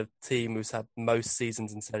be the team who's had most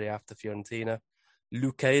seasons in Serie A after Fiorentina.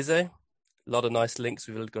 Lucchese, a lot of nice links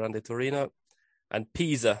with Il Grande Torino, and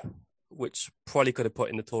Pisa, which probably could have put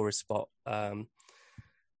in the tourist spot.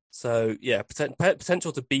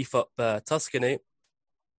 Potential to beef up Tuscany.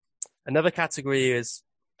 Another category is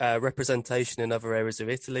representation in other areas of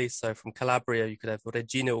Italy. So from Calabria, you could have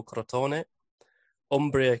Regina or Crotone.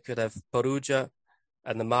 Umbria could have Perugia,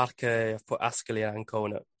 and the Marche have put Ascoli and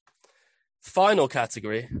Ancona. Final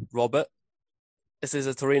category, Robert. This is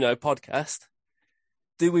a Torino podcast.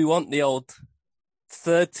 Do we want the old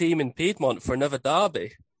third team in Piedmont for another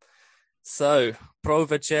derby? So Pro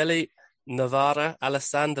Vercelli, Novara,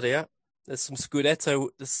 Alessandria, There's some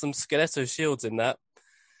Scudetto shields in that.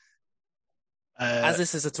 Uh, As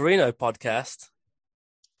this is a Torino podcast,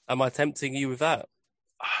 am I tempting you with that?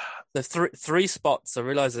 The three spots. I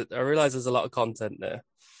realize there's a lot of content there.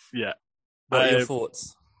 yeah. What are your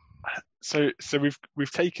thoughts? So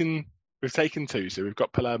we've taken two. So we've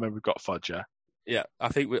got Palermo, we've got Foggia. Yeah, I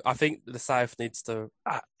think the South needs to.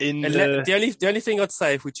 In the only thing I'd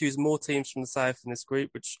say, if we choose more teams from the South in this group,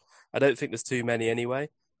 which I don't think there's too many anyway,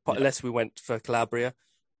 but unless we went for Calabria,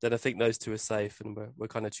 then I think those two are safe, and we're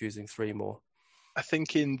kind of choosing three more. I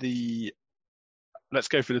think let's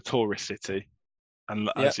go for the tourist city, and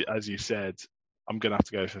as you said, I'm going to have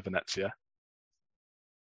to go for Venezia.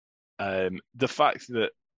 The fact that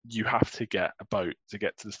you have to get a boat to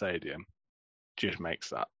get to the stadium just makes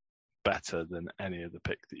that better than any other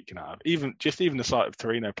pick that you can have. Even the sight of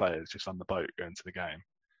Torino players just on the boat going to the game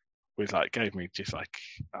gave me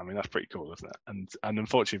that's pretty cool, isn't it? And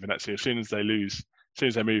unfortunately Venezia, as soon as they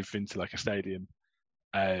move into like a stadium,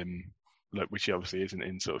 which obviously isn't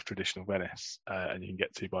in sort of traditional Venice, and you can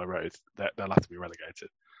get to by road, they'll have to be relegated.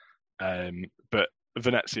 But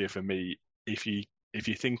Venezia for me, if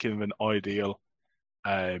you're thinking of an ideal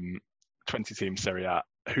 20-team Serie A,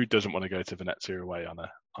 who doesn't want to go to Venezia away on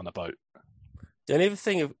a boat? The only other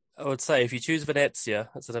thing I would say, if you choose Venezia,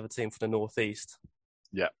 that's another team from the northeast.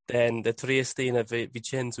 Yeah. Then the Triestina,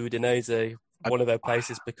 Vicenza, Udinese, one of their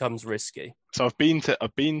places becomes risky. So I've been to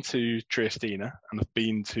Triestina and I've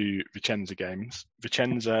been to Vicenza games.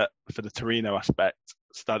 Vicenza, for the Torino aspect,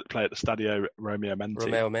 play at the Stadio Romeo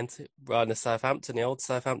Menti. Right in the old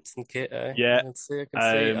Southampton kit. Eh? Yeah. I can see.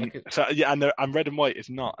 So yeah, and red and white is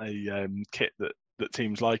not a kit that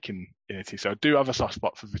teams like in Italy. So I do have a soft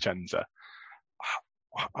spot for Vicenza.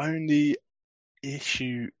 Only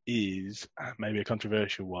issue is maybe a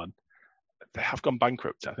controversial one. They have gone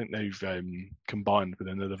bankrupt. I think they've combined with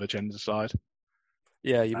another Vicenza side.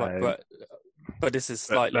 Yeah, you might, but this is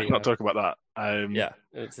slightly. Let's not talk about that. Yeah.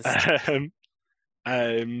 It's just...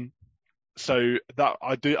 So that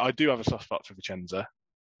I do have a soft spot for Vicenza.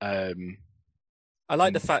 I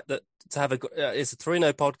like the fact that to have it's a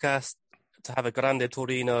Torino podcast. To have a Grande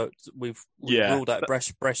Torino, we've ruled out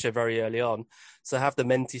Brescia very early on. So have the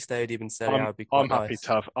Menti Stadium in Serie A would be quite nice.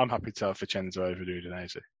 I'm happy to have Vicenza over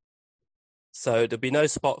Udinese. So there'll be no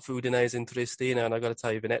spot for Udinese in Triestina, and I've got to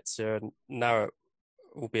tell you, Venezia now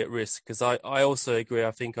will be at risk, because I also agree. I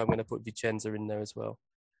think I'm going to put Vicenza in there as well.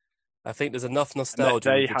 I think there's enough nostalgia.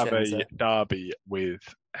 They have a derby with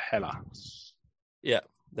Hellas. Yeah,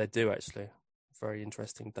 they do actually. Very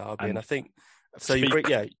interesting derby, and I think so. You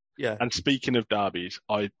agree? Yeah. And speaking of derbies,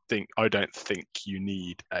 I don't think you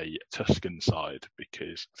need a Tuscan side,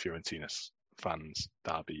 because Fiorentina's fans'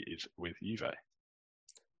 derby is with Juve.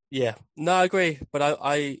 Yeah, no, I agree, but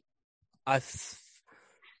I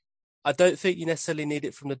don't think you necessarily need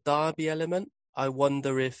it from the derby element. I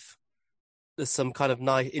wonder if there's some kind of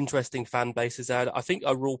nice, interesting fan bases out. I think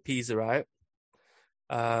I rule Pisa out.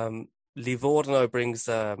 Livorno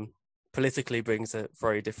politically brings a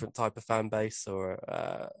very different type of fan base, or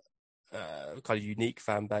kind of unique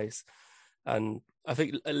fan base. And I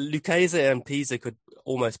think Lucchese and Pisa could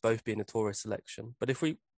almost both be in a tourist selection. But if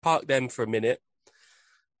we park them for a minute,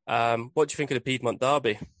 what do you think of the Piedmont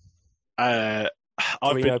Derby? Torino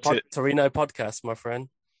podcast, my friend.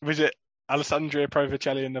 Was it Alessandria,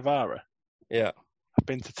 Provercelli and Novara? Yeah. I've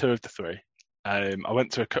been to two of the three. I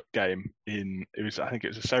went to a cup game I think it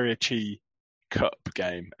was a Serie C cup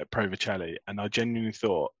game at Provercelli, and I genuinely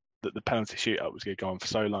thought that the penalty shootout was going to go on for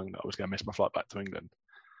so long that I was going to miss my flight back to England.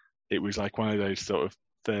 It was like one of those sort of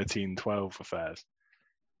 13-12 affairs.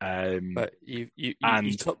 But you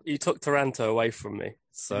took Taranto away from me,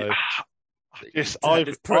 so yes,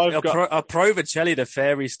 Provercelli, the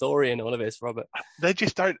fairy story in all of this, Robert. They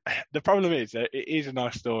just don't. The problem is that it is a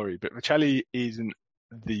nice story, but Vercelli isn't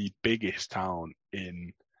the biggest town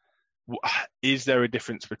in. Is there a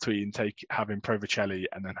difference between having Provercelli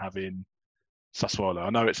and then having Sassuolo? I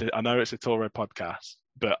know it's a Toro podcast,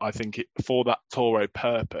 but I think for that Toro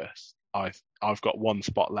purpose, I've got one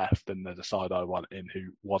spot left, and there's a side I want in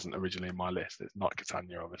who wasn't originally in my list. It's not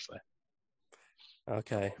Catania, obviously.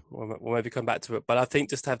 Okay, we'll maybe come back to it, but I think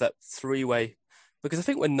just to have that three-way, because I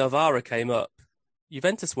think when Novara came up,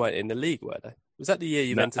 Juventus weren't in the league, were they? Was that the year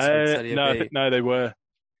Juventus went to Serie B? No, they were.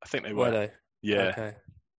 I think they were. Were they? Yeah. Okay.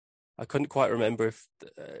 I couldn't quite remember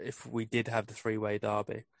if we did have the three-way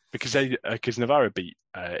derby. Because Novara beat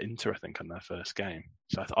Inter, I think, on their first game.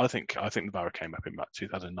 So I think Novara came up in about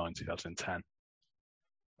 2009, 2010.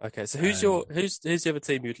 Okay, so who's the other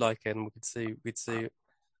team you'd like, and we'd see.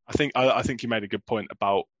 I think you made a good point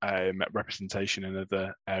about representation in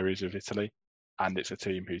other areas of Italy, and it's a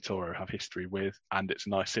team who Toro have history with, and it's a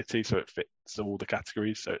nice city, so it fits all the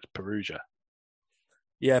categories. So it's Perugia.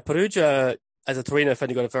 Yeah, Perugia, as a Torino fan,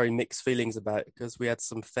 you got a very mixed feelings about it because we had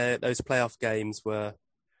those playoff games were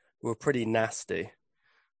pretty nasty.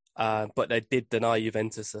 But they did deny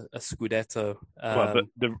Juventus a Scudetto. Well,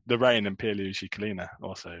 the rain and Pierluigi Collina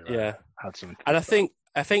also Yeah, had some. and I think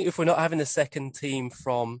if we're not having a second team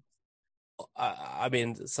from, I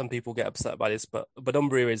mean, some people get upset by this, but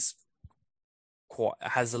Umbria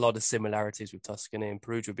has a lot of similarities with Tuscany, and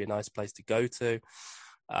Perugia would be a nice place to go to.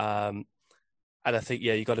 And I think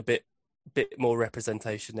you got a bit more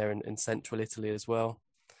representation there in central Italy as well.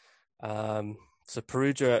 So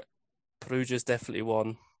Perugia is definitely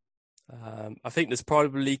one. I think there's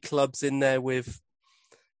probably clubs in there with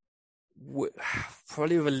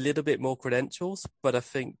probably with a little bit more credentials, but I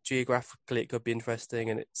think geographically it could be interesting.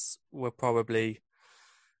 And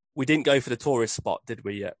we didn't go for the tourist spot, did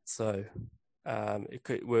we yet? So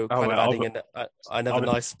we're adding in another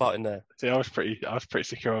nice spot in there. See, I was pretty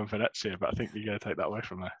secure on Venezia, but I think you're going to take that away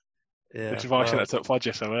from there. Yeah, which is why I should have took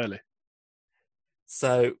Foggia so early.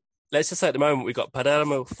 So let's just say at the moment we've got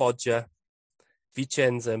Palermo, Foggia,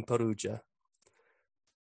 Vicenza, and Perugia.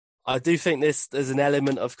 I do think there's an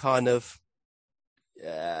element of kind of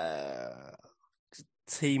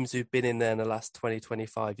teams who've been in there in the last 20,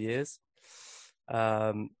 25 years.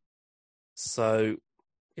 So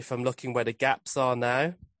if I'm looking where the gaps are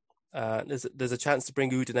now, there's a chance to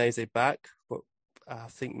bring Udinese back, but I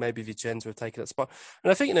think maybe Vicenza have taken that spot.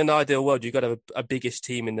 And I think in an ideal world, you've got to have a biggish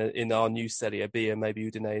team in our new Serie B, and maybe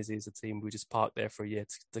Udinese is a team we just park there for a year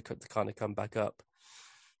to kind of come back up.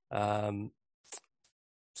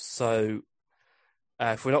 So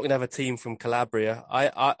if we're not going to have a team from Calabria,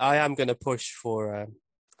 I am going to push for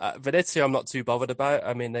Venezia. I'm not too bothered about.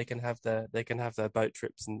 I mean, they can have their boat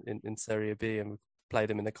trips in Serie B and play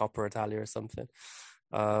them in the Coppa Italia or something.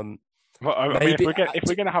 Well, I mean, if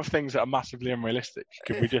we're going to have things that are massively unrealistic,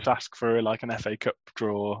 could we just ask for an FA Cup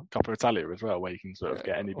draw Coppa Italia as well, where you can sort of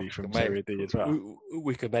get anybody from Serie D as well?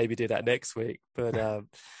 We could maybe do that next week. But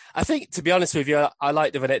I think, to be honest with you, I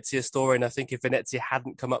like the Venezia story, and I think if Venezia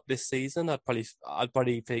hadn't come up this season, I'd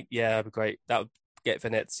probably think, yeah, it'd be great. That would get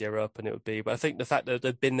Venezia up, and it would be. But I think the fact that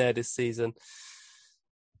they've been there this season,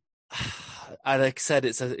 and like I said,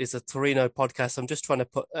 it's a Torino podcast. I'm just trying to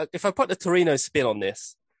if I put the Torino spin on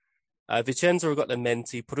this. Vicenza have got the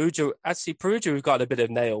Menti. Perugia we've got a bit of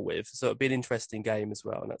nail with, so it'll be an interesting game as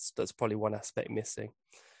well, and that's probably one aspect missing.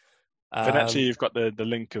 Venezia, you've got the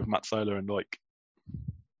link of Mazzola and Loic.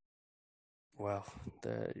 Well,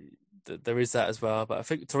 there is that as well, but I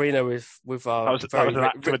think Torino with our that was an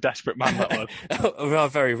act of a desperate man. That was with our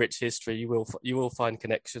very rich history. You will find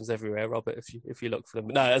connections everywhere, Robert, if you look for them.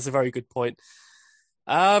 No, that's a very good point.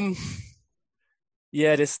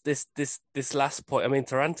 Yeah, this last point. I mean,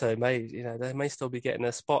 Taranto they may still be getting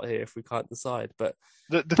a spot here if we can't decide. But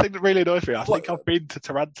the thing that really annoys me, I think I've been to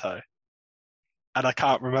Taranto, and I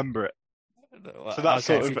can't remember it. So that's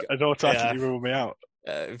sort of automatically ruled me out.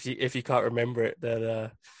 If you can't remember it, then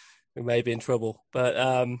we may be in trouble.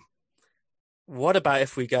 But what about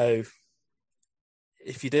if we go?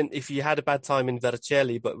 If you had a bad time in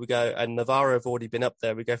Vercelli, but we go and Navarro have already been up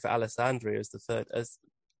there, we go for Alessandria as the third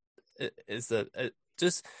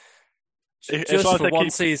just for one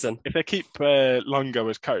season. If they keep Longo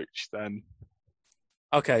as coach, then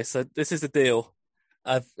okay. So this is the deal.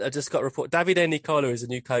 I just got a report. Davide Nicola is a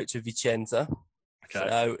new coach of Vicenza. Okay,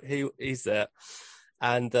 so he's there,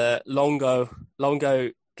 and Longo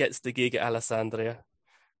gets the gig at Alessandria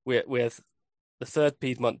with the third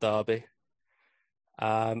Piedmont derby.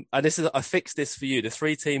 And I fixed this for you. The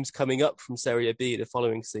three teams coming up from Serie B the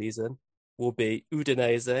following season will be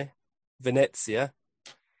Udinese, Venezia,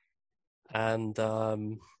 and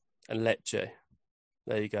Lecce.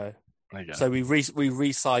 There you go. So we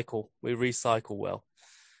recycle well.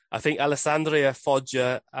 I think Alessandria,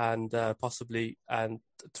 Foggia, and possibly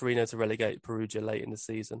Torino to relegate Perugia late in the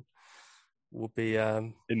season will be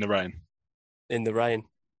in the rain. In the rain.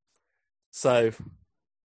 So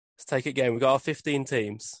let's take it again. We've got our 15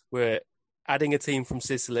 teams. We're adding a team from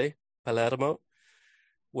Sicily, Palermo.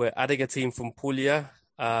 We're adding a team from Puglia.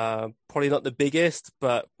 Probably not the biggest,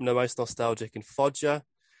 but the most nostalgic in Foggia.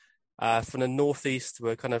 From the northeast,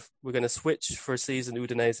 we're going to switch for a season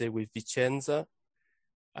Udinese with Vicenza.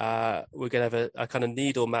 We're going to have a kind of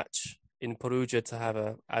needle match in Perugia to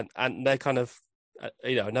have and they're kind of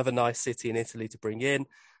another nice city in Italy to bring in.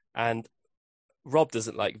 And Rob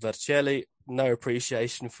doesn't like Vercelli. No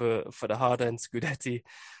appreciation for the hard-earned Scudetti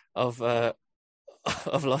of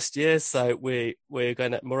last year. So we're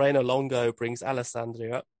going to Moreno Longo brings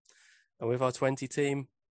Alessandria up, and with our 20 team,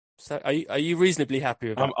 So are you reasonably happy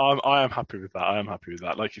with that? I am happy with that. I am happy with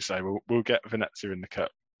that. Like you say, we'll get Venezia in the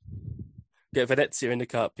cup. Get Venezia in the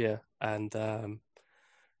cup, yeah, and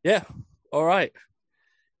yeah, all right.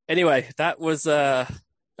 Anyway, that was a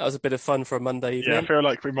bit of fun for a Monday Yeah, I evening. feel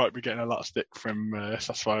like we might be getting a lot of stick from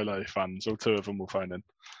Sassuolo fans. All two of them will phone in.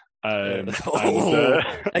 And Oh,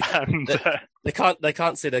 they, and they, they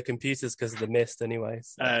can't see their computers because of the mist, anyway.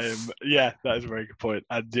 So. yeah, that is a very good point.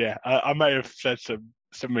 And yeah, I may have said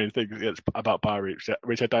some mean things about Bari,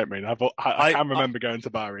 which I don't mean. I can I remember going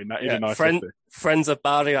to Bari, and that is yeah, a nice city. friends of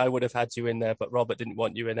Bari, I would have had you in there, but Robert didn't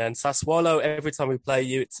want you in there. And Sassuolo, every time we play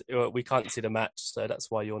you, we can't see the match, so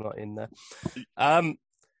that's why you're not in there.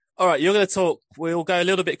 All right, you're going to talk. We'll go a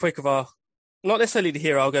little bit quick of our, not necessarily the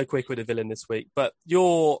hero. I'll go quick with the villain this week, but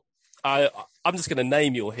I'm just going to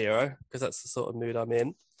name your hero because that's the sort of mood I'm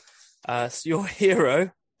in. So your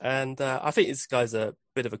hero, and I think this guy's a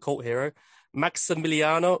bit of a cult hero,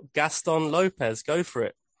 Maximiliano Gaston Lopez. Go for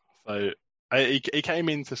it. So he came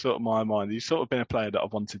into sort of my mind. He's sort of been a player that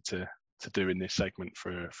I've wanted to do in this segment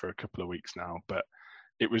for a couple of weeks now, but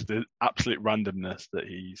it was the absolute randomness that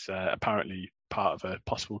he's apparently part of a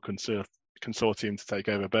possible consortium to take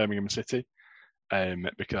over Birmingham City.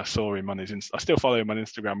 Because I saw him on I still follow him on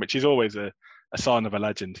Instagram, which is always a sign of a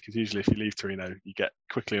legend. Because usually, if you leave Torino, you get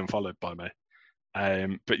quickly unfollowed by me.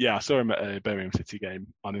 But yeah, I saw him at a Birmingham City game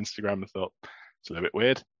on Instagram and thought it's a little bit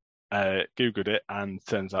weird. Googled it, and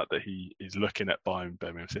turns out that he is looking at buying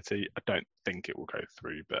Birmingham City. I don't think it will go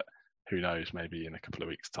through, but who knows? Maybe in a couple of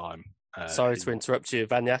weeks' time. Sorry to interrupt you.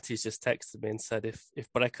 Vaniati's just texted me and said if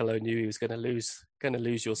Brecalo knew he was going to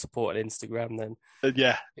lose your support on Instagram, then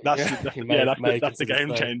yeah, that's the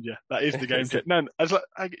game changer. That is the game changer. No,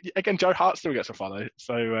 again, Joe Hart still gets a follow,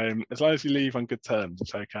 so as long as you leave on good terms,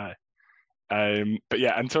 it's okay. But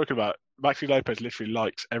yeah, and talking about Maxi Lopez, literally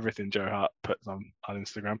likes everything Joe Hart puts on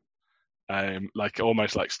Instagram, like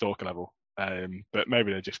almost like stalker level. But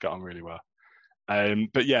maybe they just got on really well.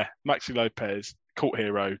 But yeah, Maxi Lopez, cult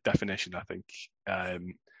hero definition, I think.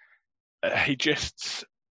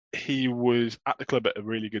 He was at the club at a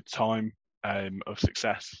really good time of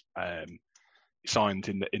success. He signed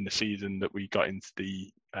in the season that we got into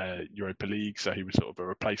the Europa League, so he was sort of a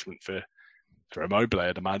replacement for Immobile,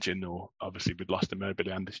 I'd imagine, or obviously we'd lost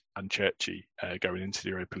Immobile and Churchy going into the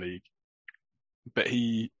Europa League. But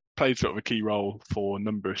he played sort of a key role for a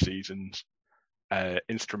number of seasons,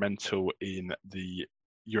 instrumental in the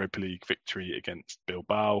Europa League victory against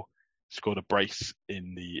Bilbao, scored a brace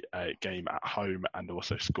in the game at home, and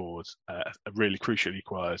also scored a really crucial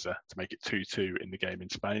equaliser to make it 2-2 in the game in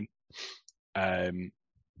Spain.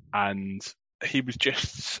 And he was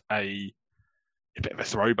just a bit of a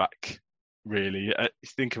throwback, really. You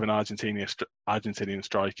think of an Argentinian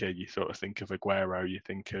striker, you sort of think of Aguero, you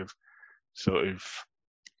think of sort of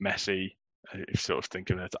Messi, you sort of think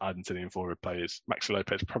of it as Argentinian forward players. Maxi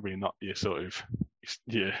Lopez probably not your sort of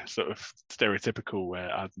stereotypical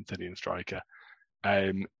Argentinian striker,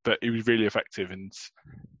 but he was really effective, and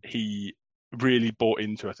he really bought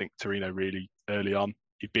into, I think, Torino really early on.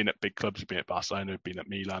 He'd been at big clubs, he'd been at Barcelona, he'd been at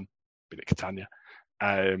Milan, been at Catania,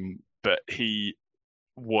 but he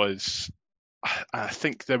was. I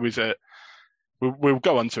think there was We'll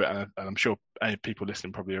go on to it, and I'm sure people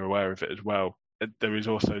listening probably are aware of it as well. There is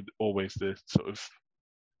also always the sort of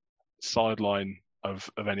sideline of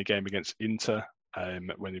any game against Inter,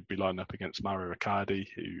 when he'd be lining up against Mario Icardi,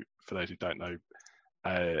 who, for those who don't know,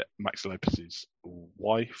 Max Lopez's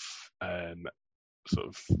wife, sort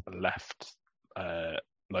of left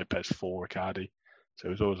Lopez for Icardi. So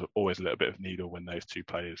it was always a little bit of needle when those two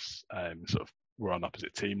players sort of were on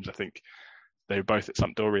opposite teams. I think they were both at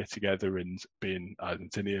Sampdoria together, and being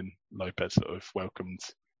Argentinian, Lopez sort of welcomed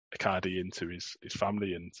Icardi into his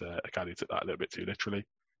family, and Icardi took that a little bit too literally.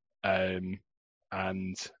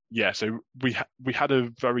 And yeah, so we had a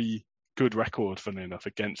very good record, funnily enough,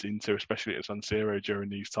 against Inter, especially at San Siro during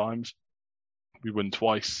these times. We won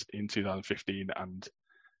twice in 2015 and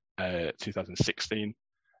 2016.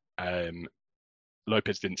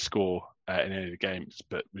 Lopez didn't score in any of the games,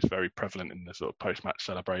 but was very prevalent in the sort of post-match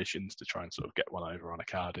celebrations to try and sort of get one over on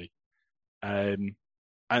Icardi. And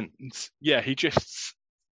yeah,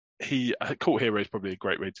 a cult hero is probably a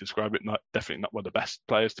great way to describe it. Definitely not one of the best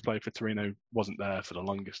players to play for Torino. Wasn't there for the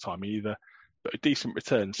longest time either, but a decent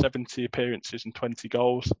return: 70 appearances and 20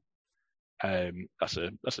 goals. That's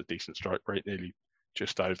a decent strike rate, nearly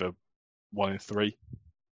just over 1 in 3.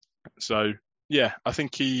 So yeah, I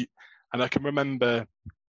think and I can remember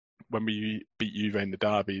when we beat Juve in the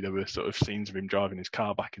derby, there were sort of scenes of him driving his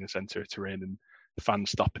car back in the centre of Turin, and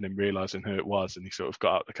fans stopping him, realising who it was, and he sort of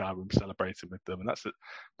got out the car and celebrated with them. And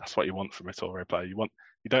that's what you want from a Toure player. You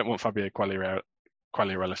don't want Fabio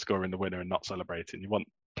Quagliarella scoring the winner and not celebrating. You want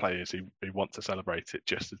players who want to celebrate it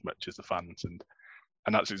just as much as the fans, and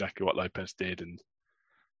that's exactly what Lopez did. And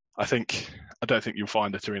I don't think you'll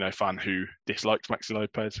find a Torino fan who dislikes Maxi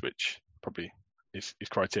Lopez, which probably is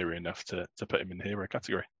criteria enough to put him in the hero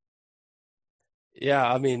category. Yeah,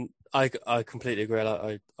 I mean, I completely agree.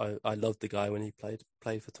 I loved the guy when he played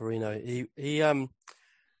for Torino. He kind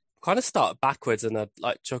of started backwards, and I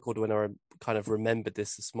like chuckled when I kind of remembered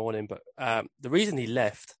this morning. But the reason he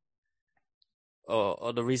left,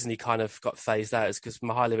 or the reason he kind of got phased out, is because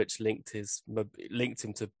Mihajlovic linked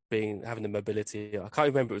him to having the mobility. I can't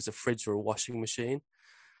remember if it was a fridge or a washing machine.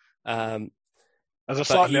 As a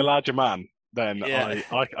slightly larger man, then yeah.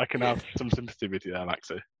 I can have some sympathy with you there,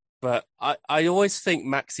 Maxi. But I always think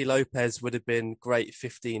Maxi Lopez would have been great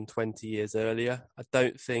 15, 20 years earlier. I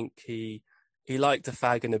don't think he liked a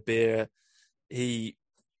fag and a beer. He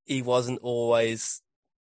wasn't always,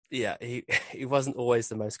 he wasn't always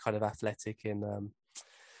the most kind of athletic in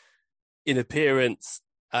appearance.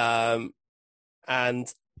 And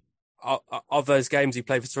of those games he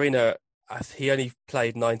played for Torino, he only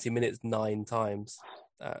played 90 minutes 9 times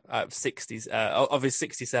out of 60s of his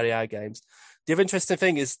 60 Serie A games. The other interesting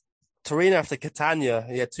thing is Torino after Catania,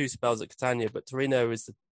 he had 2 spells at Catania, but Torino is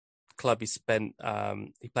the club he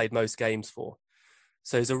played most games for.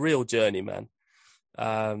 So he's a real journeyman.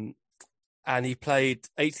 And he played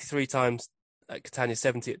 83 times at Catania,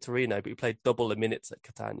 70 at Torino, but he played double the minutes at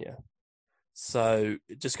Catania. So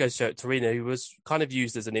it just goes to show at Torino, he was kind of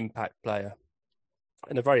used as an impact player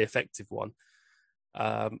and a very effective one.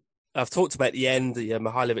 I've talked about the end.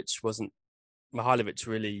 Mihajlovic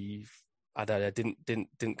really, I don't know,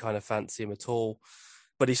 didn't kind of fancy him at all.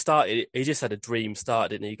 But he just had a dream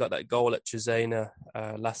start, didn't he? He got that goal at Cesena,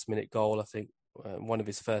 last minute goal, I think, one of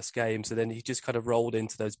his first games. And then he just kind of rolled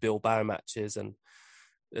into those Bilbao matches, and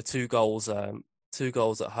the 2 goals at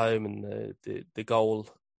home and the goal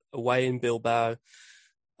away in Bilbao.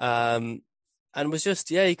 And was just,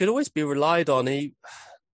 he could always be relied on.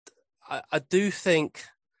 I do think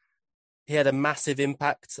he had a massive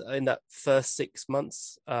impact in that first 6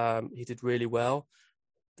 months. He did really well.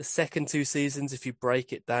 The second 2 seasons, if you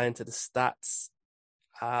break it down to the stats,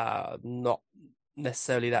 not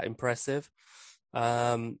necessarily that impressive.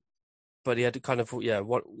 But he had kind of,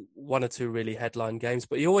 one or 2 really headline games,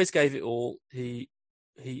 but he always gave it all. He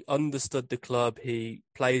understood the club. He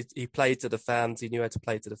played to the fans. He knew how to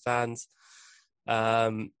play to the fans.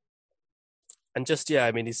 And just,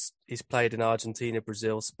 he's played in Argentina,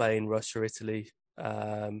 Brazil, Spain, Russia, Italy.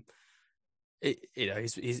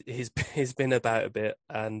 He's been about a bit,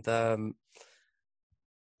 and but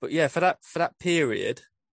for that period,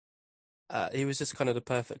 he was just kind of the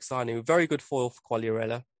perfect signing. A very good foil for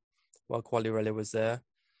Quagliarella while Quagliarella was there,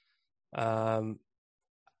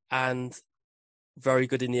 and very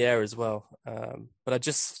good in the air as well. But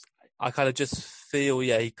I kind of just feel,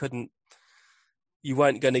 he couldn't. You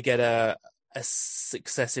weren't going to get a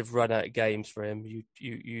successive run out games for him.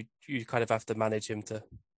 You kind of have to manage him to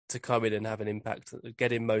come in and have an impact,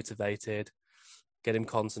 get him motivated, get him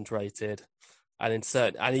concentrated, and he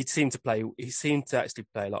seemed to actually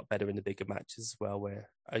play a lot better in the bigger matches as well, where,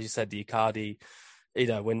 as you said, the Icardi,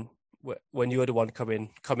 when you were the one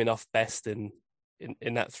coming off best in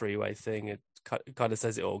that 3-way thing, it kind of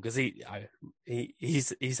says it all, because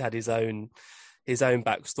he's had his own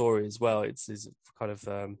backstory as well. It's his kind of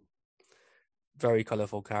very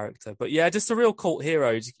colourful character, but just a real cult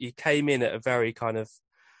hero. He came in at a very kind of,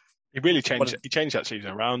 he really changed. He changed that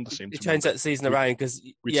season around. He changed that season around because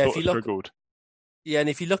if you look, struggled. And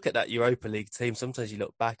if you look at that Europa League team, sometimes you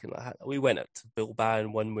look back and we went up to Bilbao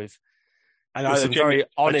and won with some very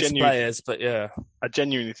honest players. But I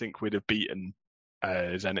genuinely think we'd have beaten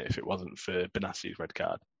Zenit if it wasn't for Benassi's red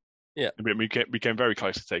card. Yeah, we came very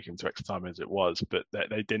close to taking him to extra time as it was, but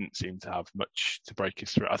they didn't seem to have much to break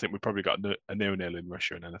us through. I think we probably got a 0-0 in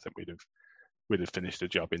Russia, and then I think we'd have finished the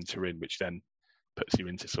job in Turin, which then puts you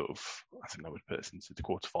into I think that would put us into the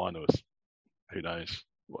quarterfinals. Who knows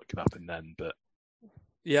what could happen then? But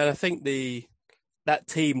and I think that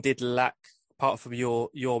team did lack, apart from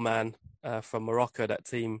your man from Morocco, that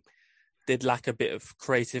team did lack a bit of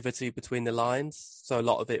creativity between the lines. So a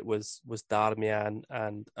lot of it was Darmian,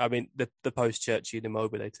 and I mean the post-Churchill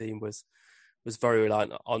Immobile team was very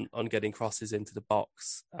reliant on getting crosses into the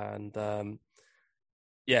box, and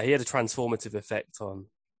he had a transformative effect on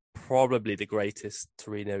probably the greatest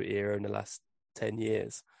Torino era in the last 10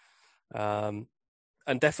 years. And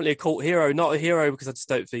definitely a cult hero, not a hero because I just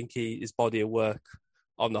don't think his body of work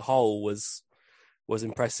on the whole was was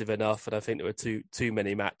impressive enough, and I think there were too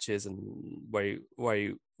many matches and where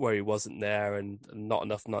he wasn't there, and not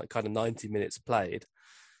enough kind of 90 minutes played.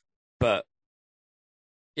 But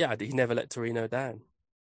yeah, he never let Torino down.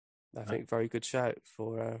 I think very good shout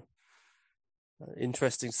for.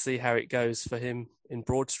 Interesting to see how it goes for him in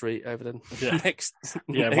Broad Street over the next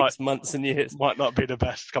months and years. Might not be the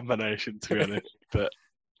best combination, to be honest, but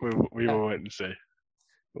we will wait and see.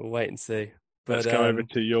 We'll wait and see. But, let's go over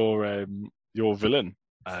to your villain.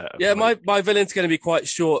 My villain's going to be quite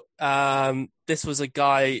short. This was a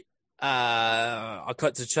guy. I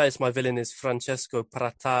cut to chase. My villain is Francesco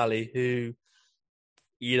Pratali, who,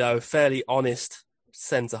 fairly honest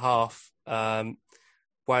centre half.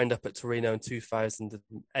 Wound up at Torino in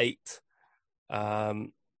 2008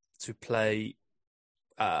 to play.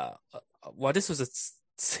 This was a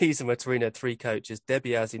season where Torino had three coaches: De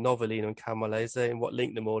Biasi, Novellino, and Camolese. And what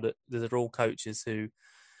linked them all, they're all coaches who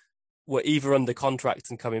were either under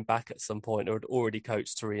contract and coming back at some point, or had already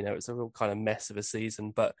coached Torino. It was a real kind of mess of a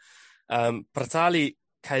season. But Pratali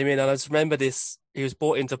came in, and I just remember this. He was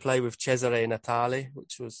brought in to play with Cesare Natali,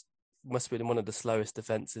 which must have been one of the slowest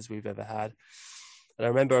defences we've ever had. And I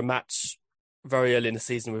remember a match very early in the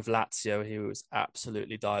season with Lazio. He was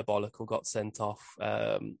absolutely diabolical, got sent off.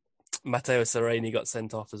 Matteo Sereni got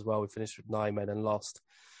sent off as well. We finished with 9 men and lost.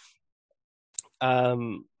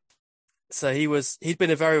 So he'd been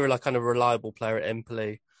a very kind of reliable player at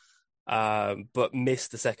Empoli, but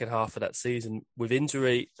missed the second half of that season with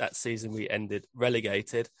injury. That season we ended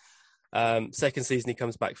relegated. Second season he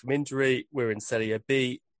comes back from injury. We're in Serie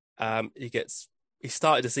B. He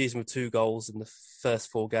started the season with 2 goals in the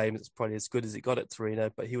first 4 games. It's probably as good as it got at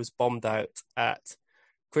Torino, but he was bombed out at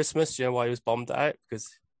Christmas. Do you know why he was bombed out? Because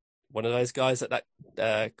one of those guys at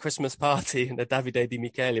that Christmas party, the Davide Di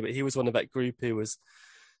Michele, but he was one of that group who was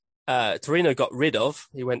Torino got rid of.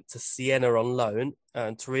 He went to Siena on loan,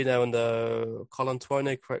 and Torino and the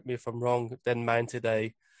Colantuono, correct me if I'm wrong, then mounted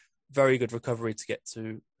a very good recovery to get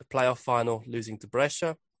to the playoff final, losing to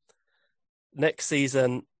Brescia. Next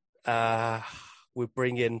season, we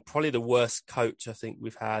bring in probably the worst coach I think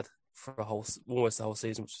we've had for almost the whole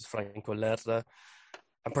season, which is Franco Lerda.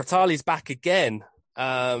 And Pratali's back again.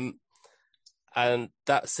 And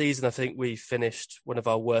that season, I think we finished one of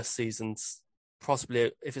our worst seasons.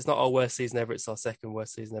 Possibly, if it's not our worst season ever, it's our second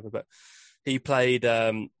worst season ever. But he played quite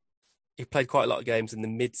a lot of games in the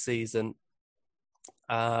mid-season.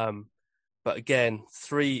 But again,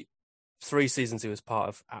 three seasons he was part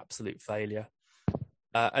of absolute failure.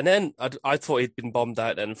 And then I thought he'd been bombed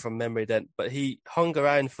out then from memory then, but he hung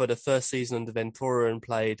around for the first season under Ventura and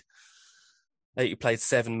played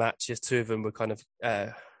 7 matches. 2 of them were kind of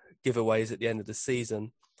giveaways at the end of the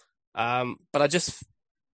season. But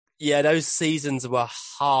those seasons were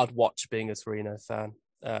hard watch being a Torino fan.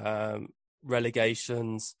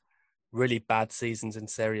 Relegations, really bad seasons in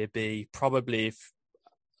Serie B. Probably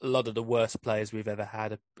a lot of the worst players we've ever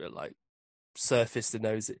had like surfaced in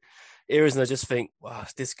those eras, and I just think, wow,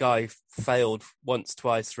 this guy failed once,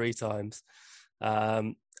 twice, 3 times.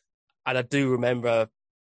 And I do remember.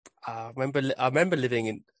 I remember living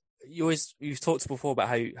in. You've talked before about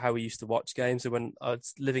how we used to watch games, and when I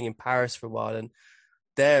was living in Paris for a while, and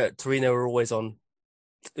there Torino were always on.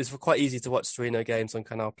 It's quite easy to watch Torino games on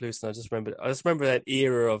Canal Plus, and I just remember that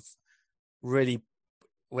era of really.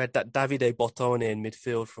 We had that Davide Bottone in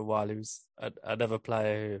midfield for a while. He was another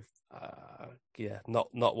player who,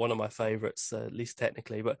 not one of my favourites, at least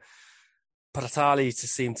technically. But Pratali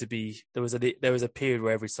just seemed to be there was a period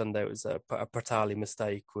where every Sunday it was a Pratali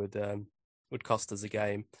mistake would cost us a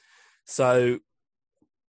game. So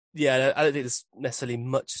yeah, I don't think there's necessarily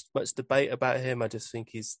much debate about him. I just think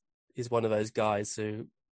he's one of those guys who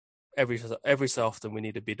every so often we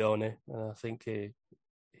need a bidone, and I think he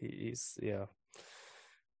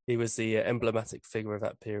was the emblematic figure of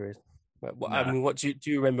that period. I mean, what do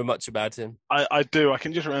you remember much about him? I do. I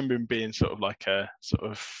can just remember him being sort of like a sort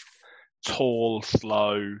of tall,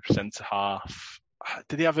 slow centre half.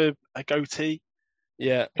 Did he have a goatee?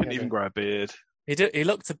 Yeah, couldn't even grow a beard. He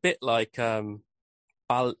looked a bit like he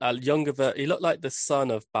looked like the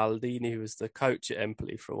son of Baldini, who was the coach at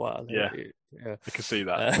Empoli for a while. Yeah. I can see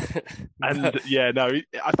that. I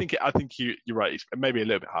think you're right. It's maybe a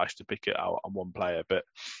little bit harsh to pick it out on one player, but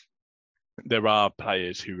there are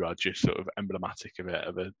players who are just sort of emblematic of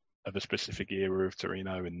a specific era of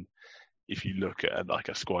Torino, and if you look at like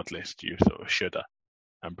a squad list, you sort of shudder.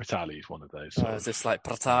 And Pratali is one of those. It's just like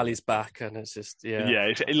Pratali's back, and it's just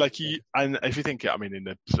It's like and if you think, I mean, in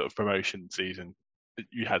the sort of promotion season,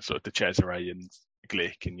 you had sort of the Cesare and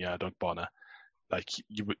Glick and Yardog Bonner. Like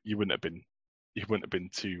you wouldn't have been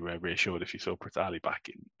too reassured if you saw Pratali back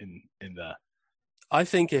in there. I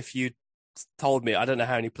think if you told me, I don't know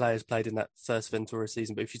how many players played in that first Ventura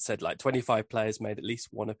season, but if you'd said like 25 players made at least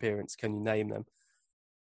one appearance, can you name them?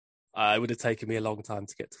 It would have taken me a long time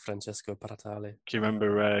to get to Francesco Paratali. Do you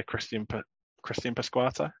remember Christian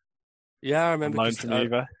Pasquata Yeah, I on remember. loan from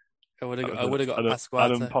Juve? I would have got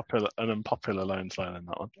Pasquata. An unpopular loan signing,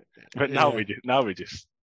 that one. But now Yeah. we just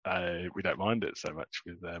we don't mind it so much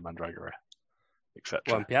with Mandragora,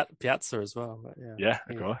 Well, etc. Piazza as well. But yeah, Yeah,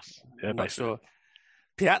 of course. Yeah, I'm not basically. sure.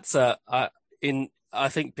 Piazza, I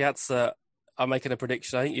think Piazza. I'm making a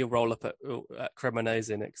prediction. I think you'll roll up at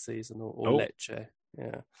Cremonese next season or Lecce.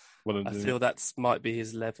 Yeah, Well, I feel might be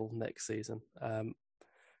his level next season.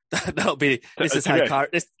 That'll be. This is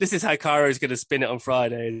how Cairo is going to spin it on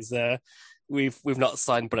Friday. Is we've not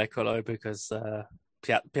signed Brecolo because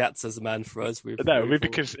Piazza's the man for us. It'll be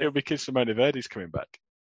because Simone Verdi's coming back.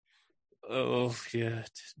 Oh yeah.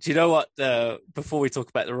 Do you know what? Before we talk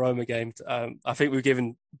about the Roma game, I think we've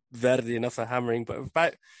given Verdi enough a hammering. But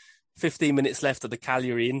about 15 minutes left of the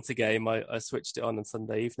Cagliari Inter game, I switched it on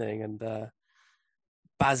Sunday evening, and I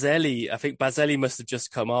think Baselli must have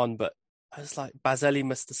just come on, but I was like, Baselli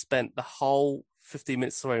must have spent the whole 15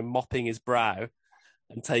 minutes mopping his brow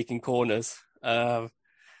and taking corners. And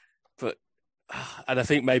I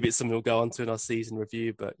think maybe it's something we'll go on to in our season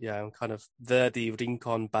review. But yeah, I'm kind of Verdi,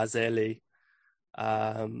 Rincon, Baselli.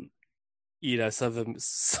 Some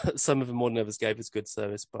of them more than others gave us good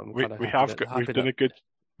service, but we've done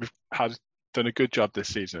a good job this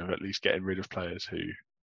season of at least getting rid of players who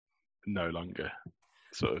no longer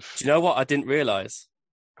sort of. Do you know what I didn't realise?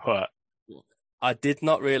 What? I did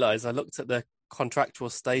not realise. I looked at the contractual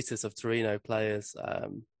status of Torino players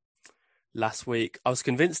last week. I was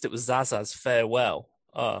convinced it was Zaza's farewell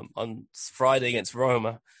on Friday against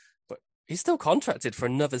Roma, but he's still contracted for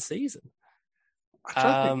another season. I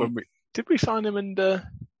don't think did we sign him under?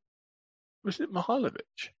 Was it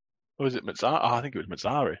Mihailovic or was it Mazzari? Oh, I think it was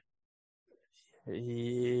Mazzari.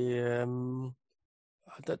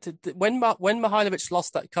 When Mihailovic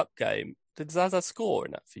lost that cup game, did Zaza score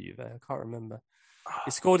in that for you there? I can't remember.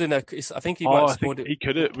 He scored in I think he might have scored it. He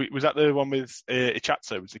could have. Was that the one with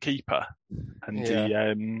Ichazzo was the keeper? And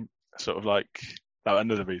he sort of like that.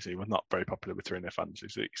 Another reason he was not very popular with Torino fans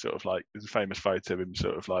is that he sort of like there's a famous photo of him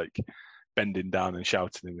sort of like bending down and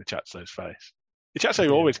shouting in Ichazzo's face. Ichazzo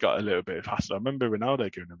always got a little bit of hassle. I remember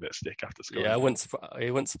Ronaldo giving a bit of stick after scoring. Yeah,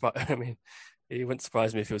 he wouldn't surprise. I mean, he wouldn't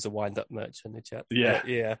surprise me if he was a wind-up merchant.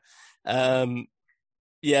 Ichazzo.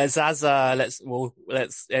 Yeah. Zaza.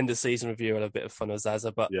 Let's end the season review and have a bit of fun with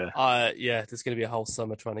Zaza. But there's going to be a whole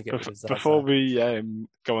summer trying to get rid of Zaza. Before we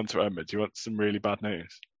go on to Roma, do you want some really bad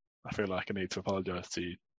news? I feel like I need to apologise to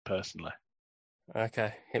you personally.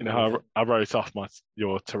 Okay. I wrote off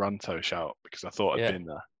your Taranto shout because I thought I'd been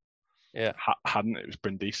there. Yeah. Hadn't. It was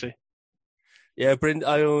Brindisi. Yeah,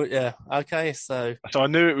 Okay, so I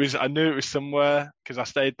knew it was somewhere because I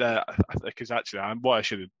stayed there. Because actually, what I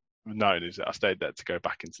should have known is that I stayed there to go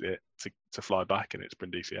back into to fly back, and it's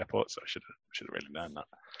Brindisi Airport, so I should have really known that.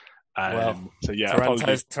 So yeah,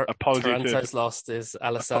 apologies. Taranto's lost is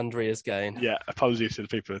Alessandria's gain. Yeah, apologies to the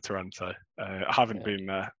people of Taranto. I haven't been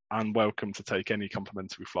there, and welcome to take any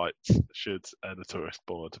complimentary flights should the tourist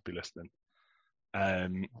board be listening.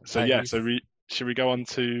 Should we go on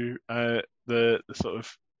to the sort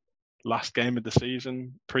of last game of the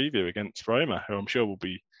season preview against Roma, who I'm sure will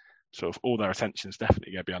be sort of all their attention is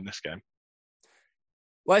definitely going to be on this game.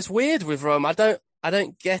 Well, it's weird with Roma. I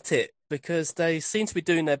don't get it because they seem to be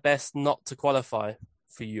doing their best not to qualify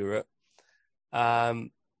for Europe. I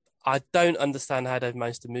don't understand how they've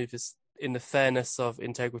managed to move this in the fairness of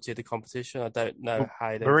integrity of the competition. I don't know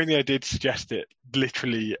how they. Mourinho did suggest it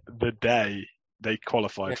literally the day they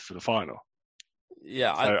qualified for the final.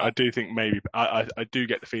 Yeah, so I do think maybe I do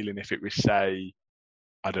get the feeling if it was, say,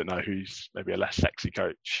 I don't know who's maybe a less sexy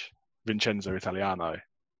coach, Vincenzo Italiano,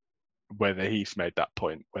 whether he's made that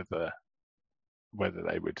point, whether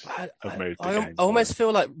they would have moved the game. I almost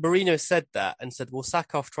feel like Mourinho said that and said, we'll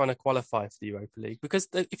sack off trying to qualify for the Europa League because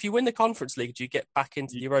if you win the Conference League, do you get back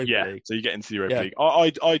into the Europa League? So you get into the Europa League.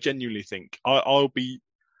 I genuinely think I'll be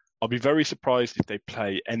very surprised if they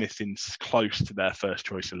play anything close to their first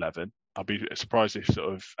choice 11. I'll be surprised if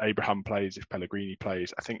sort of Abraham plays, if Pellegrini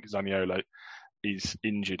plays. I think Zaniolo is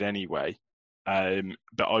injured anyway.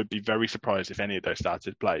 But I'd be very surprised if any of those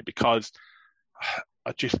started play because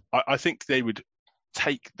I think they would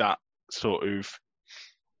take that sort of.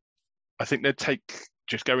 I think they'd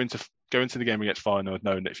go into the game against Feyenoord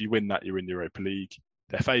knowing that if you win that, you're in the Europa League.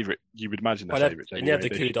 Their favourite, you would imagine their favourite. And you have the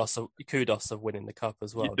kudos of winning the cup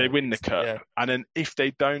as well. They win the cup, and then if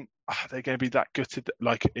they don't, they're going to be that gutted.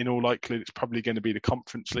 Like in all likelihood, it's probably going to be the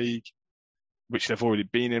Conference League. which they've already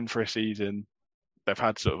been in for a season. They've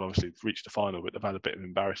had sort of obviously reached the final, but they've had a bit of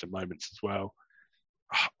embarrassing moments as well.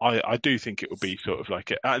 I do think it will be sort of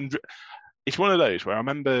like it, and it's one of those where I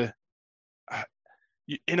remember,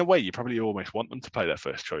 in a way, you probably almost want them to play their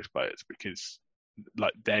first choice players because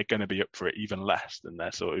like they're going to be up for it even less than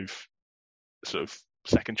their sort of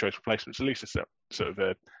second choice replacements. At least it's sort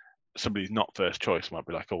of somebody who's not first choice might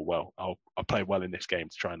be like, oh well, I'll play well in this game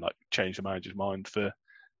to try and like change the manager's mind for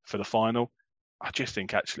the final. I just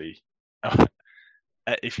think actually,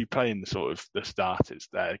 if you play in the sort of the starters,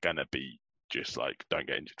 they're going to be just like, don't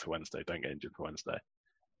get injured for Wednesday, don't get injured for Wednesday.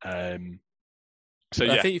 So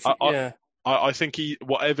I yeah, think I think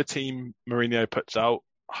whatever team Mourinho puts out,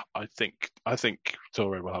 I think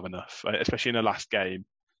Torre will have enough, especially in the last game.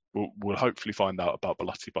 We'll hopefully find out about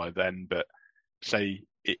Belotti by then, but say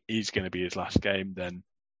it is going to be his last game, then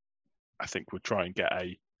I think we'll try and get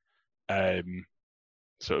a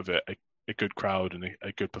sort of a good crowd and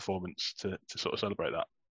a good performance to sort of celebrate that.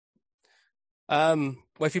 Well,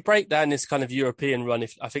 if you break down this kind of European run,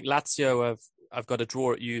 I think Lazio have got a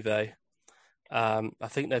draw at Juve. I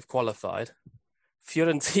think they've qualified.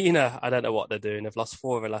 Fiorentina, I don't know what they're doing. They've lost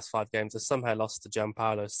 4 of their last 5 games. They've somehow lost to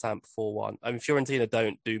Gianpaolo Samp 4-1. I mean, Fiorentina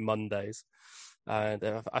don't do Mondays. I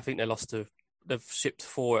think they've shipped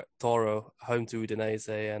 4 at Toro, home to Udinese,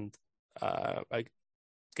 and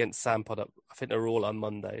against Samp. I think they're all on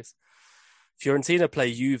Mondays. Fiorentina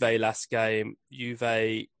play Juve last game.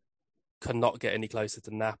 Juve cannot get any closer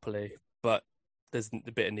to Napoli, but there's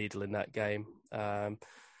a bit of needle in that game.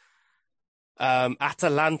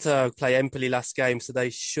 Atalanta play Empoli last game, so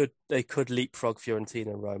they could leapfrog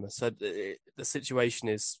Fiorentina and Roma. So the situation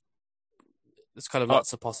is there's kind of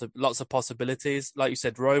lots of possibilities. Like you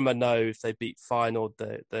said, Roma know if they beat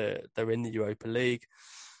Feyenoord, they're in the Europa League.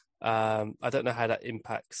 I don't know how that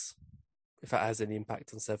impacts, if that has any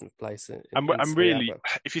impact on 7th place. And really,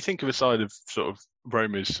 if you think of a side of sort of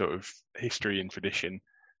Roma's sort of history and tradition,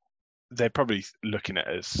 they're probably looking at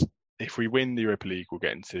us. If we win the Europa League, we'll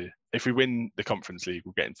get into. If we win the Conference League,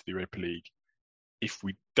 we'll get into the Europa League. If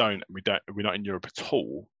we don't, we're not in Europe at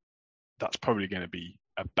all. That's probably going to be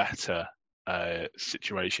a better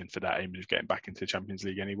situation for that aim of getting back into the Champions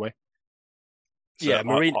League anyway. So yeah,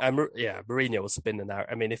 Mourinho will spin the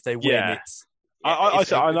narrative. I mean, if they win, it's. Yeah,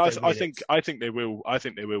 I think they will. I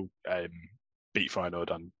think they will beat Feyenoord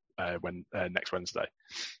on next Wednesday.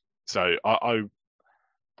 So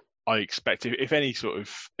I expect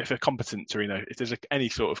if a competent Torino, if there's any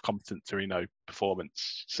sort of competent Torino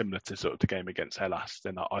performance similar to sort of the game against Hellas,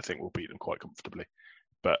 then I think we'll beat them quite comfortably.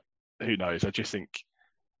 But who knows? I just think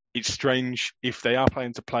it's strange if they are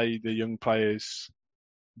planning to play the young players.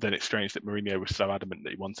 Then it's strange that Mourinho was so adamant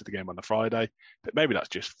that he wanted the game on the Friday. But maybe that's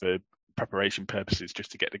just for preparation purposes,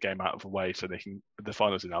 just to get the game out of the way, so they can the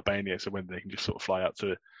finals in Albania, so when they can just sort of fly out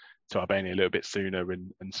to Albania a little bit sooner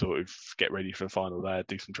and sort of get ready for the final there,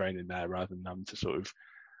 do some training there, rather than having to sort of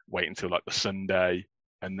wait until like the Sunday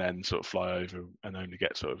and then sort of fly over and only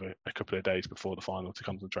get sort of a couple of days before the final to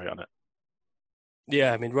concentrate on it.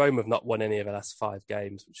 Yeah, I mean, Rome have not won any of the last 5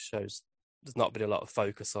 games, which shows there's not been a lot of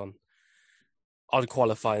focus on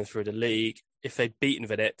qualifying through the league. If they'd beaten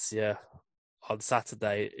Venezia on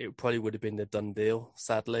Saturday, it probably would have been the done deal,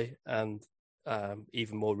 sadly, and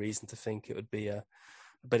even more reason to think it would be a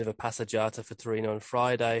bit of a passeggiata for Torino on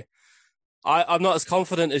Friday. I'm not as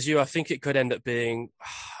confident as you. I think it could end up being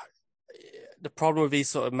the problem with these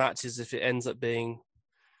sort of matches. If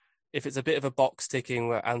it's a bit of a box ticking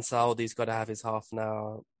where Ansaldi's got to have his half an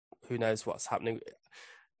hour, who knows what's happening.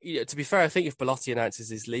 Yeah, to be fair, I think if Belotti announces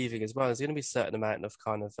he's leaving as well, there's going to be a certain amount of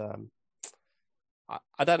kind of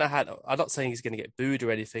I don't know how. I'm not saying he's going to get booed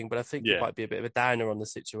or anything, but I think it might be a bit of a downer on the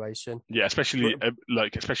situation. Yeah, especially with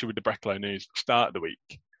the Brecalo news start of the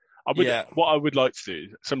week. What I would like to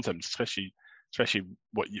do sometimes, especially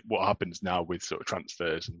what happens now with sort of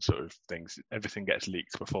transfers and sort of things, everything gets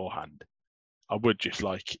leaked beforehand. I would just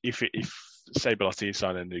like if say Belotti is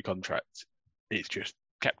signing a new contract, it's just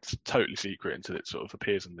kept totally secret until it sort of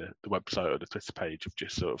appears on the website or the Twitter page of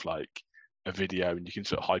just sort of like a video, and you can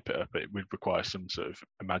sort of hype it up. It would require some sort of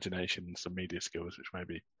imagination and some media skills, which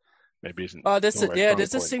maybe isn't. There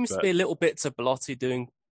just seems to be a little bit to Belotti doing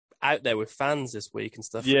out there with fans this week and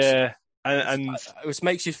stuff. Yeah, which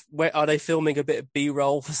makes you. Are they filming a bit of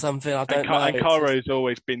B-roll for something? I don't know. And Caro's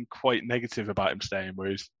always been quite negative about him staying,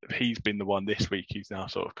 whereas he's been the one this week. He's now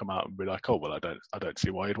sort of come out and be like, "Oh well, I don't see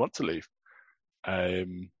why he'd want to leave."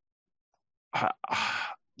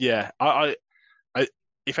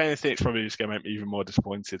 If anything, it's probably just going to make me even more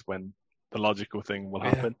disappointed when the logical thing will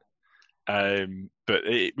happen. Yeah. But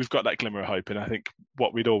we've got that glimmer of hope, and I think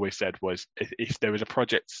what we'd always said was if there was a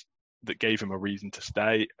project that gave him a reason to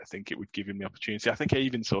stay. I think it would give him the opportunity. I think I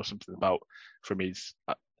even saw something about from his.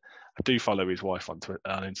 I do follow his wife on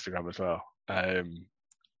Instagram as well, and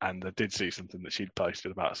I did see something that she'd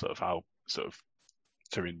posted about sort of how sort of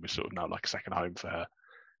Turin was sort of now like a second home for her.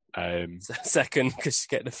 Second, because she's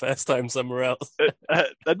getting a first home somewhere else.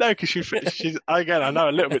 No, because she's again. I know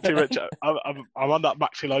a little bit too much. I'm on that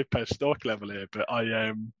Maxi Lopez stalk level here, but I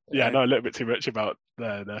know a little bit too much about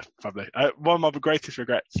their family. One of my greatest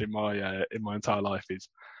regrets in my entire life is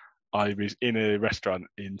I was in a restaurant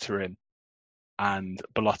in Turin, and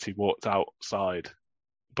Belotti walked outside,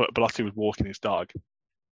 but Belotti was walking his dog.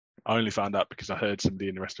 I only found out because I heard somebody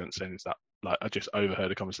in the restaurant saying that, like, I just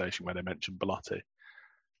overheard a conversation where they mentioned Belotti.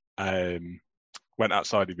 Went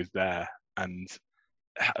outside, he was there, and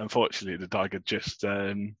unfortunately the dog had just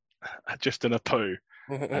done a poo,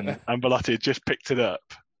 and Belotti had just picked it up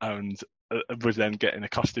and was then getting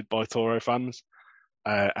accosted by Toro fans,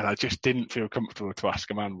 and I just didn't feel comfortable to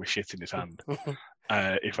ask a man with shit in his hand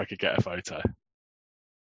if I could get a photo.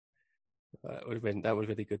 That would have been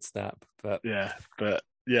a good snap, but yeah,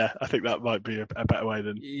 I think that might be a better way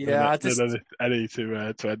than any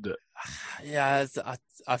to end it. Yeah,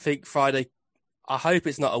 I think Friday. I hope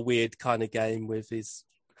it's not a weird kind of game with his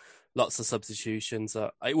lots of substitutions.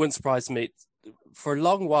 It wouldn't surprise me. For a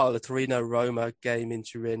long while, the Torino-Roma game in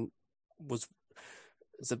Turin was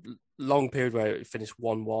a long period where it finished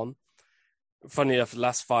 1-1. Funnily enough, the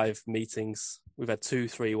last 5 meetings, we've had 2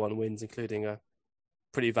 3-1 wins, including a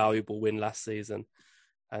pretty valuable win last season,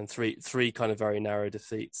 and three kind of very narrow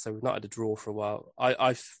defeats. So we've not had a draw for a while.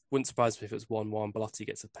 I wouldn't surprise me if it was 1-1. Belotti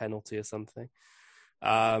gets a penalty or something.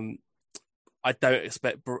 I don't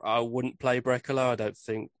expect. I wouldn't play Brecalo. I don't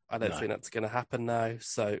think that's going to happen now.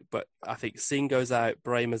 So, but I think Singo's out,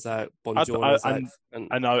 Bremer's out, Bongiorno's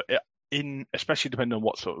out, and especially depending on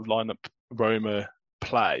what sort of lineup Roma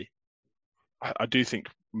play, I do think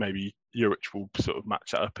maybe Juric will sort of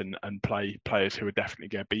match that up and play players who are definitely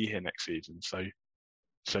going to be here next season. So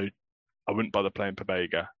I wouldn't bother playing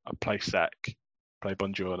Pobega. I'd play Sek, play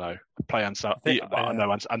Bongiorno, play Ansaldi. I know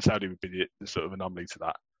Ansaldi would be the sort of anomaly to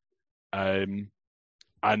that.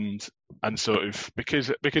 And sort of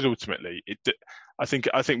because ultimately I think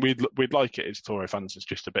we'd like it as Toro fans as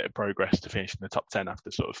just a bit of progress to finish in the top 10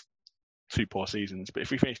 after sort of 2 poor seasons. But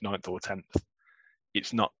if we finish 9th or 10th,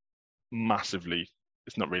 it's not really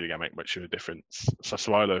going to make much of a difference.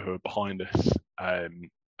 Sassuolo, who are behind us,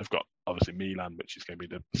 have got obviously Milan, which is going to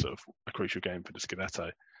be the sort of a crucial game for the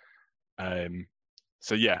Scudetto.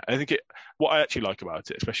 So yeah, I think what I actually like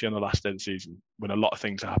about it, especially on the last day of the season, when a lot of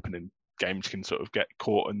things are happening, games can sort of get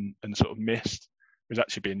caught and sort of missed, was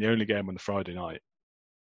actually being the only game on the Friday night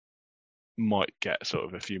might get sort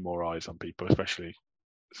of a few more eyes on people, especially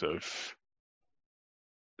sort of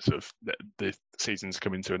the season's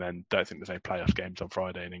coming to an end. Don't think there's any playoff games on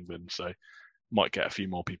Friday in England, so might get a few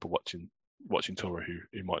more people watching Toro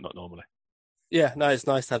who might not normally. Yeah, no, it's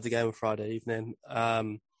nice to have the game on Friday evening.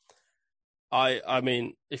 I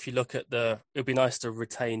mean, if you look at it'd be nice to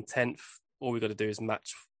retain 10th. All we've got to do is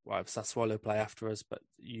match Sassuolo play after us, but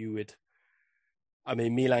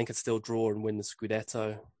Milan could still draw and win the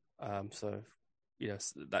Scudetto. So,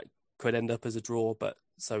 that could end up as a draw. But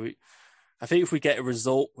I think if we get a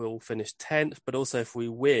result, we'll finish 10th. But also if we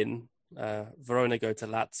win, Verona go to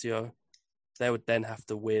Lazio. They would then have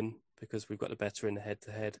to win because we've got the better in the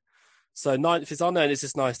head-to-head. So 9th is on there, and it's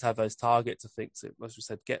just nice to have those targets. I think, so, as we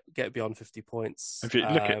said, get beyond 50 points. If you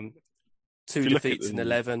look at 2 defeats in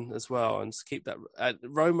 11 as well, and just keep that.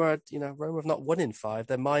 Roma have not won in 5.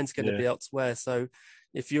 Their mind's going to be elsewhere. So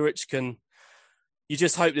if Juric can, you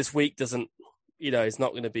just hope this week doesn't, it's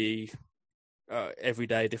not going to be every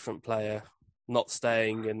day different player not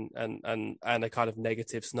staying and a kind of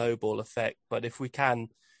negative snowball effect. But if we can,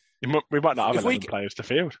 we might not have 11 players to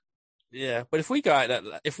field. Yeah, but if we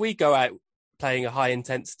go out playing a high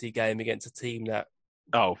intensity game against a team that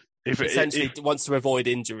essentially wants to avoid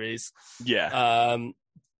injuries, then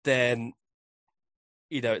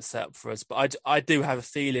it's set up for us. But I do have a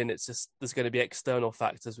feeling it's just there's going to be external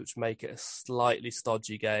factors which make it a slightly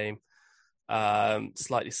stodgy game,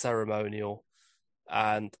 slightly ceremonial,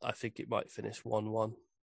 and I think it might finish 1-1.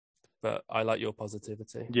 But I like your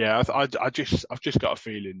positivity. Yeah, I've just got a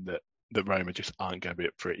feeling that Roma just aren't going to be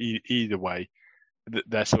up for it either way.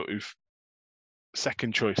 Their sort of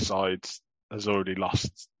second choice side has already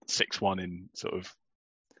lost 6-1 in sort of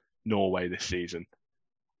Norway this season.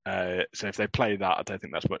 So if they play that, I don't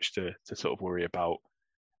think that's much to sort of worry about.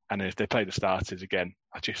 And if they play the starters again,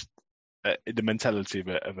 I just the mentality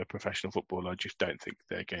of a professional footballer, I just don't think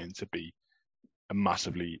they're going to be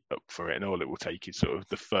massively up for it. And all it will take is sort of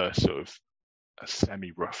the first sort of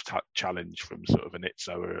semi-rough challenge from sort of an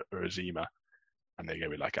Itzo or a Zima, and they're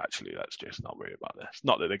going to be like, actually, let's just not worry about this.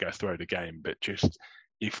 Not that they're going to throw the game, but just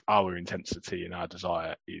if our intensity and our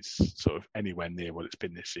desire is sort of anywhere near what it's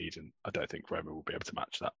been this season, I don't think Roma will be able to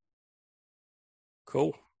match that.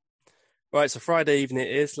 Cool. Right, so Friday evening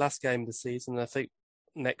it is, last game of the season. I think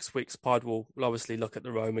next week's pod will obviously look at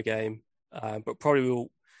the Roma game, but probably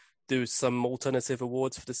we'll do some alternative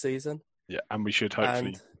awards for the season. Yeah, and we should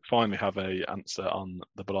hopefully finally have a answer on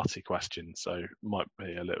the Belotti question. So might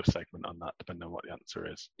be a little segment on that, depending on what the answer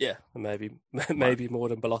is. Yeah, maybe more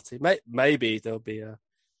than Belotti. Maybe there'll be a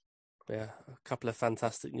couple of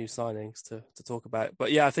fantastic new signings to talk about.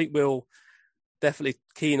 But yeah, I think we'll definitely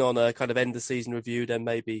keen on a kind of end of season review. Then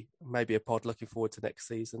maybe a pod looking forward to next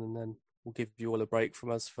season, and then we'll give you all a break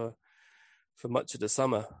from us for much of the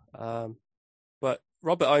summer. But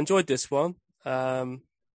Robert, I enjoyed this one.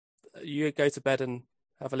 You go to bed and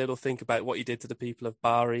have a little think about what you did to the people of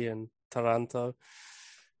Bari and Taranto.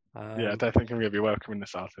 Yeah, I don't think I'm going to be welcome in the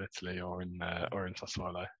south of Italy or in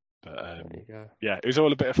Sassuolo. But there you go. Yeah, it was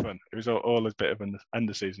all a bit of fun. It was all a bit of an end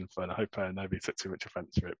of season fun. I hope nobody took too much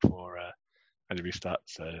offence to it before anybody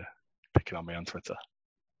starts picking on me on Twitter.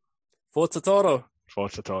 Forza Toro.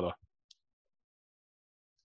 Forza Toro.